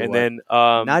 I'll tell you and what, then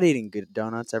not eating good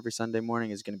donuts every Sunday morning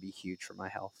is going to be huge for my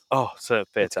health. Oh, so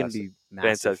fantastic. It's going to be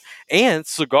massive. Fantastic. And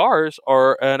cigars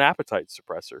are an appetite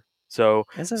suppressor. So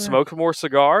smoke more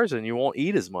cigars and you won't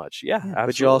eat as much. Yeah, absolutely.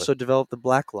 But you also develop the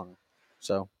black lung.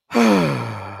 So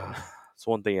it's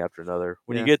one thing after another.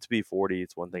 When you get to be 40,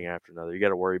 it's one thing after another. You got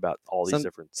to worry about all these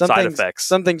different side effects.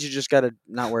 Some things you just got to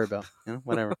not worry about.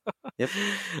 Whatever.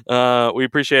 We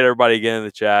appreciate everybody again in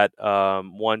the chat.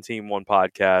 One Team, One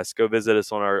Podcast. Go visit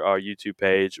us on our YouTube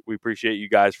page. We appreciate you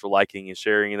guys for liking and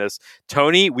sharing this.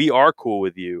 Tony, we are cool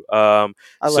with you. I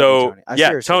love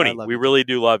you, Tony. Tony, we really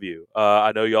do love you.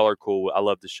 I know y'all are cool. I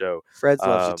love the show. Freds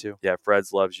loves you too. Yeah,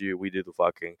 Freds loves you. We do the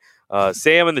fucking.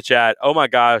 Sam in the chat. Oh my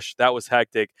gosh, that was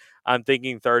hectic. I'm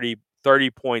thinking 30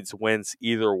 points wins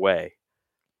either way.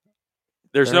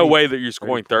 There's no way that you're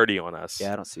scoring 30 on us.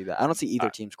 Yeah, I don't see that. I don't see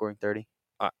either team scoring 30.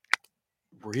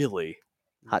 Really?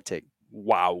 Hot take.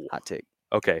 Wow. Hot take.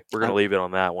 Okay, we're going to leave it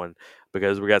on that one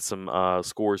because we got some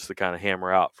scores to kind of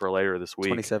hammer out for later this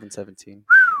week. 27-17.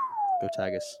 Go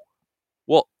Tigers.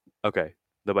 Well, okay.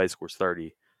 Nobody scores 30.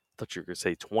 I thought you were going to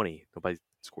say 20. Nobody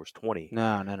scores 20. No.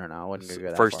 I wasn't going to go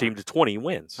that First far. team to 20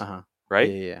 wins. Uh-huh. Right?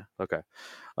 Yeah. Okay.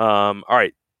 All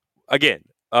right. Again,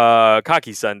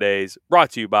 Cocky Sundays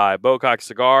brought to you by Bocock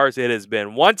Cigars. It has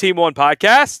been One Team, One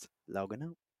Podcast. Logan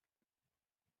out.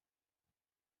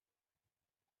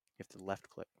 You have to left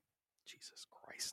click. Jesus Christ.